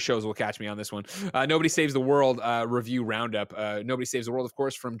know other shows will catch me on this one. Nobody Saves the World review roundup. Nobody Saves the World, of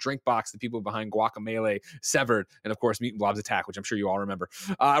course, from Drinkbox, the people behind Guacamelee, Severed, and of course Mutant Blob's Attack, which I'm sure you all remember.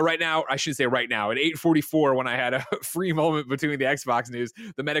 Right now, I should say right now, at 8:44, when I had a free moment between the Xbox news,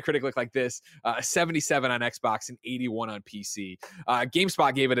 the Metacritic looked like this: 77 on Xbox and 81 on PC.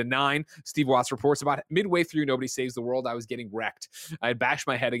 GameSpot gave it a 9. Steve Watts reports about midway through Nobody Saves the World, I was getting wrecked. I had bashed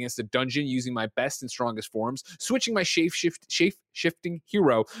my head against a dungeon using my best and strongest forms, switching my shape-shifting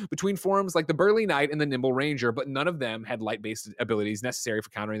hero between forms like the Burly Knight and the Nimble Ranger, but none of them had light-based abilities necessary for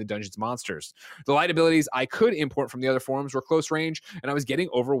countering the dungeon's monsters. The light abilities I could import from the other forms were close range, and I was getting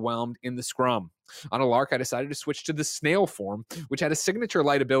overwhelmed in the scrum. On a lark, I decided to switch to the snail form, which had a signature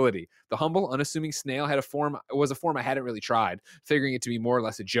light ability. The humble, unassuming snail was a form I hadn't really tried, figuring it to be more or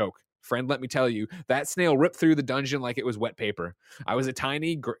less a joke. Friend, let me tell you, that snail ripped through the dungeon like it was wet paper. I was a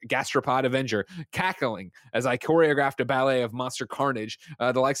tiny gastropod avenger, cackling as I choreographed a ballet of monster carnage,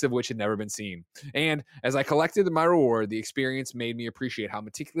 the likes of which had never been seen. And as I collected my reward, the experience made me appreciate how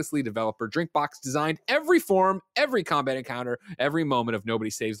meticulously developer Drinkbox designed every form, every combat encounter, every moment of Nobody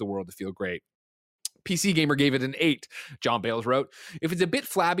Saves the World to feel great. PC Gamer gave it an 8. John Bales wrote, if it's a bit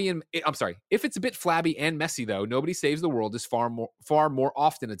flabby and messy though, Nobody Saves the World is far more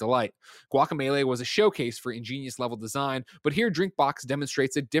often a delight. Guacamelee was a showcase for ingenious level design, but here Drinkbox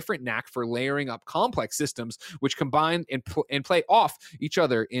demonstrates a different knack for layering up complex systems which combine and play off each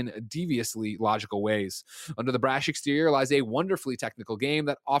other in deviously logical ways. Under the brash exterior lies a wonderfully technical game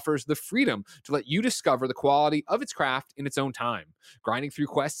that offers the freedom to let you discover the quality of its craft in its own time. Grinding through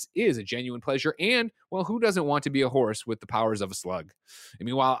quests is a genuine pleasure, and well, who doesn't want to be a horse with the powers of a slug? And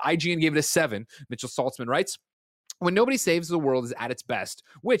meanwhile, IGN gave it a 7. Mitchell Saltzman writes, when Nobody Saves the World is at its best,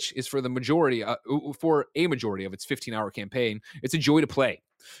 which is for a majority of its 15-hour campaign, it's a joy to play.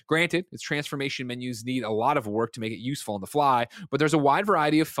 Granted, its transformation menus need a lot of work to make it useful on the fly, but there's a wide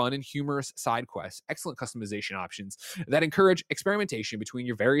variety of fun and humorous side quests, excellent customization options that encourage experimentation between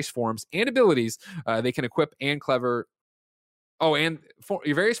your various forms and abilities they can equip your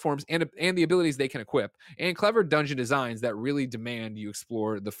various forms and the abilities they can equip, and clever dungeon designs that really demand you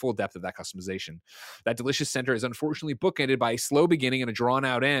explore the full depth of that customization. That delicious center is unfortunately bookended by a slow beginning and a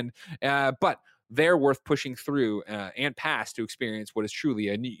drawn-out end, but they're worth pushing through and past to experience what is truly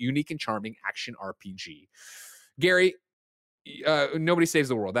a unique and charming action RPG. Gary, Nobody Saves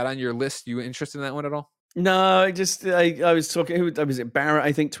the World. That on your list? You interested in that one at all? No, I was talking. Who was it? Barrett,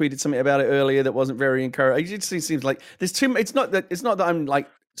 I think, tweeted something about it earlier that wasn't very encouraging. It just seems like there's too. It's not that I'm like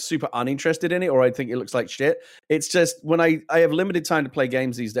super uninterested in it, or I think it looks like shit. It's just when I have limited time to play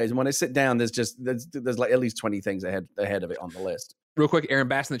games these days, and when I sit down, there's like at least 20 things ahead of it on the list. Real quick, Aaron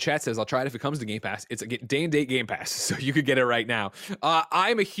Bass in the chat says, I'll try it if it comes to Game Pass. It's a day-and-date Game Pass, so you could get it right now.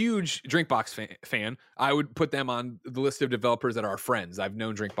 I'm a huge Drinkbox fan. I would put them on the list of developers that are friends. I've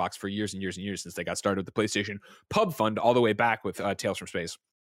known Drinkbox for years and years and years since they got started with the PlayStation Pub Fund all the way back with Tales from Space.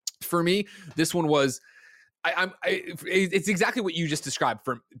 For me, this one was... it's exactly what you just described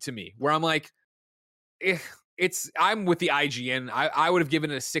to me, where I'm like... I'm with the IGN. I would have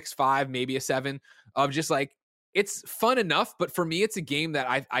given it a 6.5, maybe a 7, of just like, it's fun enough, but for me, it's a game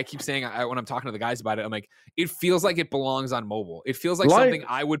that I keep saying when I'm talking to the guys about it, I'm like, it feels like it belongs on mobile. It feels like something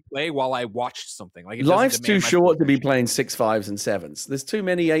I would play while I watched something. Like life's too short to be playing 6, 5s, and 7s. There's too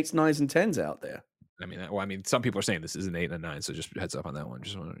many 8s, 9s, and 10s out there. I mean, some people are saying this is an 8 and a 9, so just heads up on that one.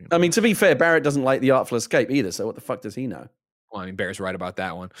 I mean, to be fair, Barrett doesn't like The Artful Escape either, so what the fuck does he know? Well, I mean, Bear's right about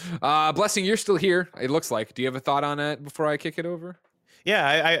that one. Blessing, you're still here, it looks like. Do you have a thought on it before I kick it over?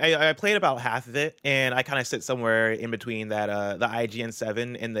 Yeah, I played about half of it, and I kind of sit somewhere in between that the IGN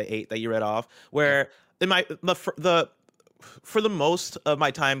 7 and the 8 that you read off, where for the most of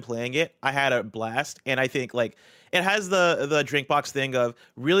my time playing it, I had a blast, and I think like it has the Drinkbox thing of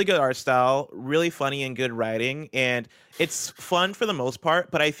really good art style, really funny and good writing, and it's fun for the most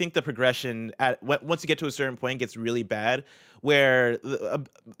part, but I think the progression once you get to a certain point gets really bad, where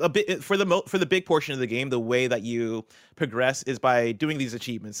a bit for the big portion of the game, the way that you progress is by doing these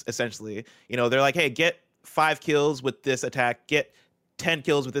achievements. Essentially, they're like, hey, get 5 kills with this attack, get 10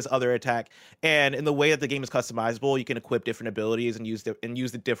 kills with this other attack, and in the way that the game is customizable, you can equip different abilities and use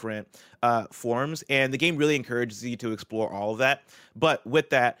the different forms, and the game really encourages you to explore all of that. But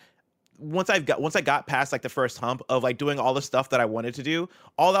with that, once I got past like the first hump of like doing all the stuff that I wanted to do,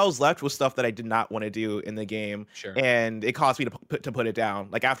 all that was left was stuff that I did not want to do in the game. Sure. And it caused me to put it down.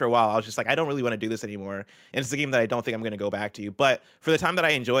 Like after a while, I was just like, I don't really want to do this anymore. And it's a game that I don't think I'm going to go back to. But for the time that I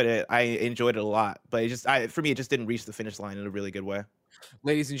enjoyed it a lot. But for me, it just didn't reach the finish line in a really good way.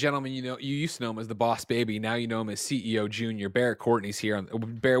 Ladies and gentlemen, you used to know him as the Boss Baby. Now you know him as CEO Junior. Barrett Courtney's here.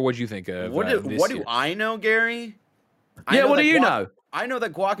 Barrett, what'd you think of what do I know, Gary? What do you know? I know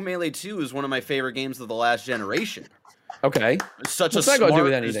that Guacamelee 2 is one of my favorite games of the last generation. Okay. Such What's a that got to do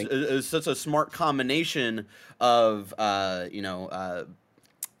with smart, anything? is such a smart combination of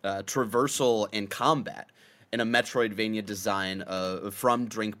traversal and combat in a Metroidvania design from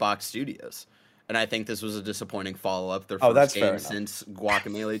Drinkbox Studios. And I think this was a disappointing follow-up. Their first game since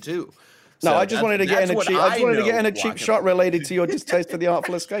Guacamelee 2. No, I just wanted to get in a cheap shot related to your distaste for the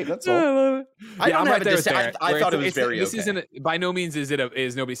Artful Escape. That's all. I thought it was very this okay. isn't by no means is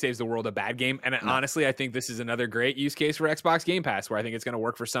Nobody Saves the World a bad game. And honestly, I think this is another great use case for Xbox Game Pass, where I think it's going to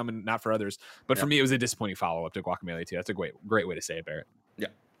work for some and not for others. But for me, it was a disappointing follow-up to Guacamelee 2. That's a great way to say it, Barrett. Yeah.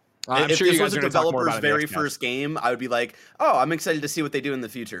 I'm if sure this you guys was are a going to talk more developer's about it very first game, I would be like, oh, I'm excited to see what they do in the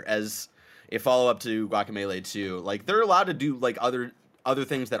future as a follow-up to Guacamelee 2. Like, they're allowed to do like other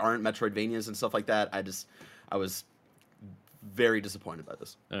things that aren't Metroidvanias and stuff like that. I was very disappointed by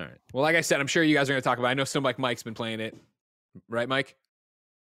this. All right. Well, like I said, I'm sure you guys are going to talk about it. I know some like Mike's been playing it. Right, Mike?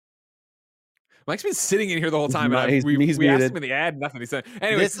 Mike's been sitting in here the whole time. We asked him in the ad, nothing he said.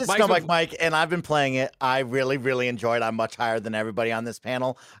 Anyway, this is Stomach Mike, and I've been playing it. I really, really enjoyed it. I'm much higher than everybody on this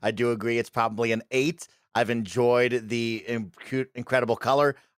panel. I do agree it's probably an 8. I've enjoyed the incredible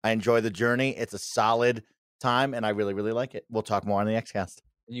color. I enjoy the journey. It's a solid time, and I really, really like it. We'll talk more on the XCast.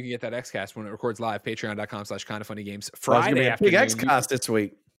 And you can get that XCast when it records live. Patreon.com/kindoffunnygames Friday afternoon. Big XCast this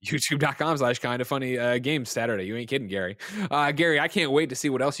week. YouTube.com/kindoffunnygames Saturday. You ain't kidding, Gary. Gary, I can't wait to see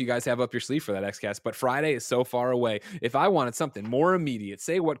what else you guys have up your sleeve for that XCast. But Friday is so far away. If I wanted something more immediate,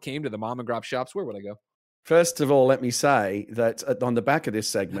 say what came to the mom and grop shops, where would I go? First of all, let me say that on the back of this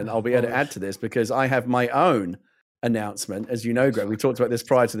segment, I'll be able to add to this because I have my own announcement. As you know, Greg, we talked about this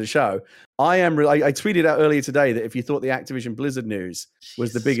prior to the show. I tweeted out earlier today that if you thought the Activision Blizzard news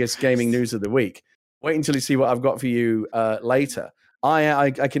was the biggest gaming news of the week, wait until you see what I've got for you later. I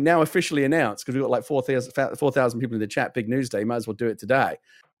can now officially announce, because we've got like 4,000 people in the chat, big news day, might as well do it today,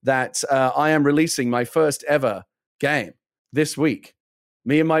 that I am releasing my first ever game this week.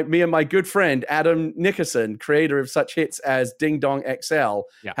 Me and my good friend Adam Nickerson, creator of such hits as Ding Dong XL,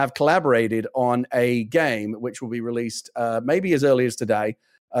 have collaborated on a game which will be released maybe as early as today,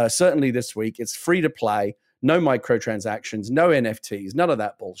 certainly this week. It's free to play, no microtransactions, no NFTs, none of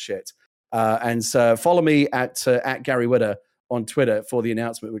that bullshit. And so follow me at Gary Whitta on Twitter for the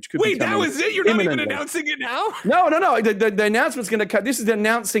announcement, which could be coming. Wait, that was it? You're not even announcing it now? No. The announcement's going to cut. This is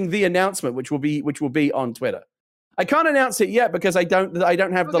announcing the announcement, which will be on Twitter. I can't announce it yet because I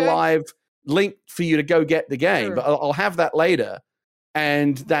don't have the live link for you to go get the game, Sure. but I'll have that later,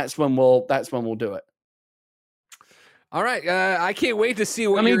 and that's when we'll do it. All right, I can't wait to see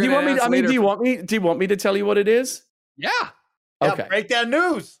what. Do you want me to tell you what it is? Yeah. Okay. Break that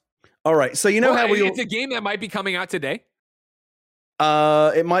news. All right. So you know how it's a game that might be coming out today.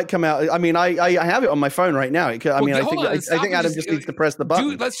 It might come out. I mean, I have it on my phone right now. I think Adam just needs to press the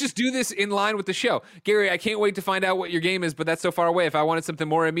button. Let's just do this in line with the show. Gary, I can't wait to find out what your game is, but that's so far away. If I wanted something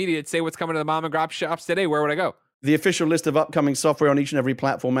more immediate, say what's coming to the mom and grop shops today, where would I go? The official list of upcoming software on each and every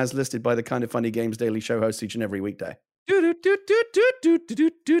platform as listed by the Kind of Funny Games Daily Show host each and every weekday.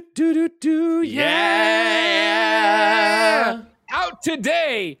 Yeah! Out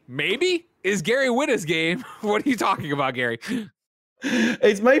today, maybe, is Gary Whitta's game. What are you talking about, Gary?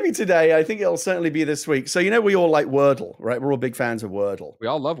 It's maybe today. I think it'll certainly be this week. So, we all like Wordle, right? We're all big fans of Wordle. We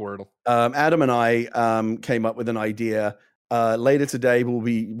all love Wordle. Adam and I came up with an idea. Later today,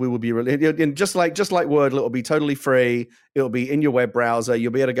 we will be and just like Wordle, it'll be totally free. It'll be in your web browser.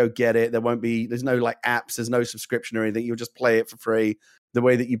 You'll be able to go get it. There's no like apps. There's no subscription or anything. You'll just play it for free the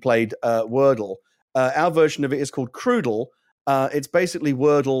way that you played Wordle. Our version of it is called Croodle. It's basically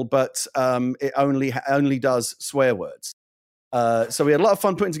Wordle, but it only does swear words. So we had a lot of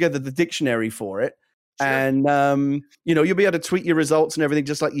fun putting together the dictionary for it. Sure. And, you'll be able to tweet your results and everything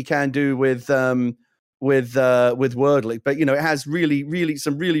just like you can do with Wordle. But, it has really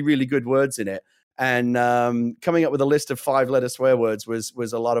some really good words in it. And coming up with a list of 5-letter swear words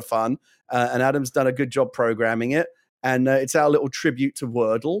was a lot of fun. And Adam's done a good job programming it. And it's our little tribute to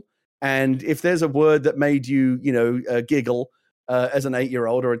Wordle. And if there's a word that made you, giggle as an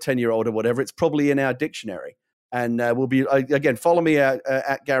 8-year-old or a 10-year-old or whatever, it's probably in our dictionary. And we'll be, again, follow me at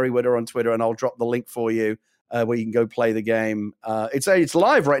Gary Whitta on Twitter, and I'll drop the link for you where you can go play the game. It's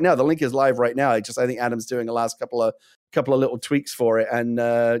live right now. The link is live right now. I think Adam's doing the last couple of little tweaks for it, and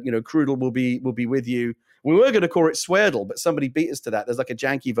Crudel will be with you. We were going to call it Swerdle, but somebody beat us to that. There's like a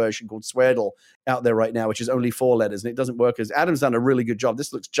janky version called Swerdle out there right now, which is only 4 letters, and it doesn't work. As Adam's done a really good job.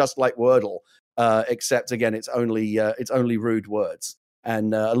 This looks just like Wordle, except again, it's only rude words.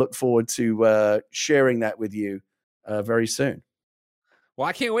 And I look forward to sharing that with you very soon. Well,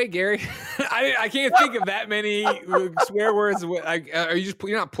 I can't wait, Gary. I can't think of that many swear words. You're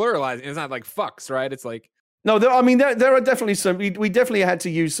not pluralizing. It's not like fucks, right? It's like no. There are definitely some. We definitely had to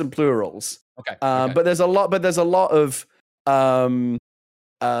use some plurals. Okay. But there's a lot of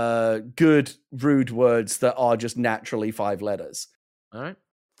good rude words that are just naturally 5 letters. All right.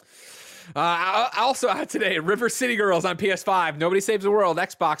 Also out today, River City Girls on PS5. Nobody Saves the World.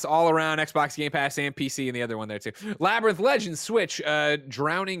 Xbox all around. Xbox Game Pass and PC, and the other one there too. Labyrinth Legends Switch.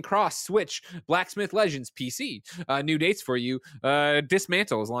 Drowning Cross Switch. Blacksmith Legends PC. New dates for you.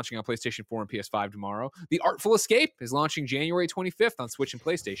 Dismantle is launching on PlayStation 4 and PS5 tomorrow. The Artful Escape is launching January 25th on Switch and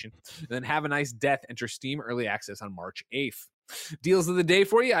PlayStation. And then Have a Nice Death enter Steam Early Access on March 8th. Deals of the day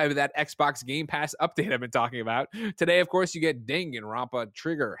for you. I have that Xbox Game Pass update I've been talking about. Today, of course, you get Danganronpa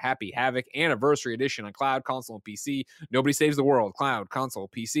Trigger Happy Havoc Anniversary Edition on cloud, console, and PC. Nobody Saves the World, cloud, console,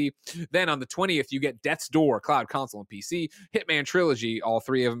 PC. Then on the 20th, you get Death's Door, cloud, console, and PC. Hitman Trilogy, all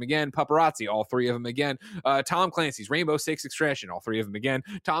 3 of them again. Paparazzi, all 3 of them again. Tom Clancy's Rainbow Six Extraction, all 3 of them again.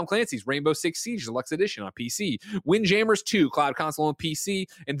 Tom Clancy's Rainbow Six Siege Deluxe Edition on PC. Windjammers 2, cloud, console, and PC.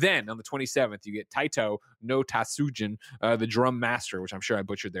 And then on the 27th, you get Taito no Tatsujin, the Drum Master, which I'm sure I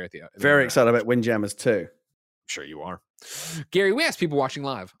butchered there at the very excited about Windjammers too. Sure you are. Gary, we asked people watching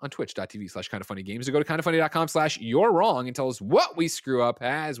live on twitch.tv/kindoffunnygames to go to kindoffunny.com/you're wrong and tell us what we screw up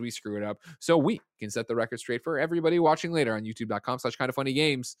as we screw it up so we can set the record straight for everybody watching later on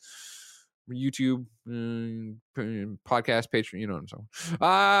youtube.com/kindoffunnygames. YouTube, podcast, Patreon, you know what I'm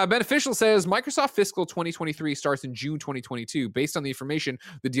saying. Beneficial says Microsoft fiscal 2023 starts in June 2022. Based on the information,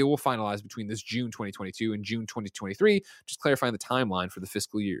 the deal will finalize between this June 2022 and June 2023. Just clarifying the timeline for the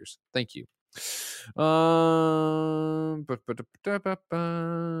fiscal years. Thank you. I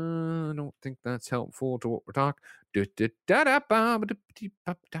don't think that's helpful to what we're talking. That's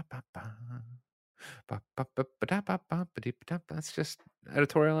just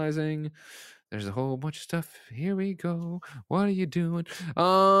editorializing. There's a whole bunch of stuff. Here we go. What are you doing?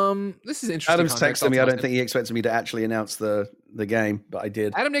 This is interesting. Adam's texting me. I don't think he expected me to actually announce the game, but I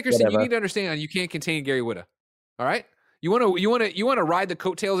did. Adam Nickerson, you need to understand you can't contain Gary Whitta. All right? You want to ride the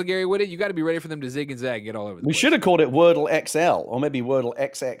coattails of Gary Whitta? You got to be ready for them to zig and zag and get all over the place. We should have called it Wordle XL or maybe Wordle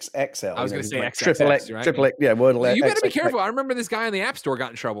XXXL. I was going to say like XXX, right? Triple X, yeah, Wordle XXX. You got to be careful. I remember this guy in the App Store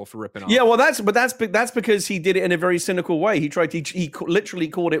got in trouble for ripping off. Yeah, well, that's because he did it in a very cynical way. He literally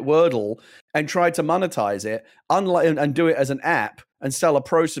called it Wordle and tried to monetize it, and do it as an app and sell a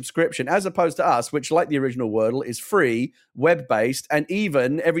pro subscription, as opposed to us, which, like the original Wordle, is free, web-based, and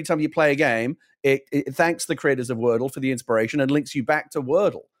even every time you play a game, it thanks the creators of Wordle for the inspiration and links you back to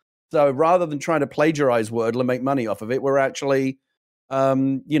Wordle. So rather than trying to plagiarize Wordle and make money off of it, we're actually,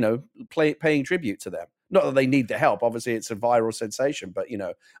 paying tribute to them. Not that they need the help. Obviously, it's a viral sensation, but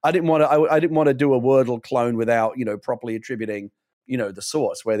I didn't want to do a Wordle clone without properly attributing the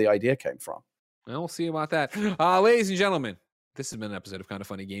source where the idea came from. Well, we'll see about that, ladies and gentlemen. This has been an episode of Kind of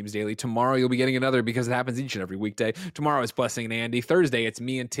Funny Games Daily. Tomorrow you'll be getting another because it happens each and every weekday. Tomorrow is Blessing and Andy. Thursday it's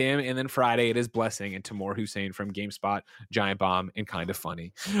me and Tim. And then Friday it is Blessing and Timur Hussein from GameSpot, Giant Bomb, and Kind of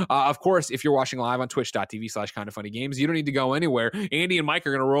Funny. Of course, if you're watching live on twitch.tv/kindoffunnygames, you don't need to go anywhere. Andy and Mike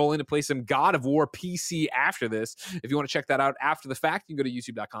are going to roll in to play some God of War PC after this. If you want to check that out after the fact, you can go to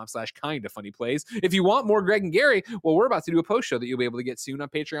youtube.com/kindoffunnyplays. If you want more Greg and Gary, well, we're about to do a post show that you'll be able to get soon on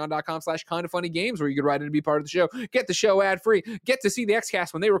patreon.com/kindoffunnygames, where you can write in to be part of the show. Get the show ad free. Get to see the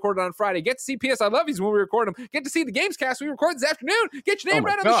XCast when they record it on Friday. Get to see PS I Love Yous when we record them. Get to see the Gamescast we record this afternoon. Get your name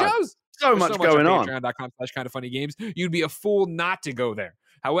right on the shows. So much going on. Patreon.com/kindoffunnygames. You'd be a fool not to go there.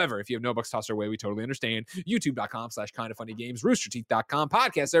 However, if you have no bucks tossed our way, we totally understand. YouTube.com/kindoffunnygames. Roosterteeth.com.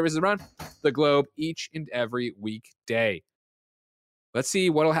 Podcast services around the globe each and every weekday. Let's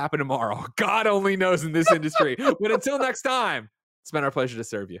see what'll happen tomorrow. God only knows in this industry. But until next time, it's been our pleasure to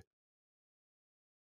serve you.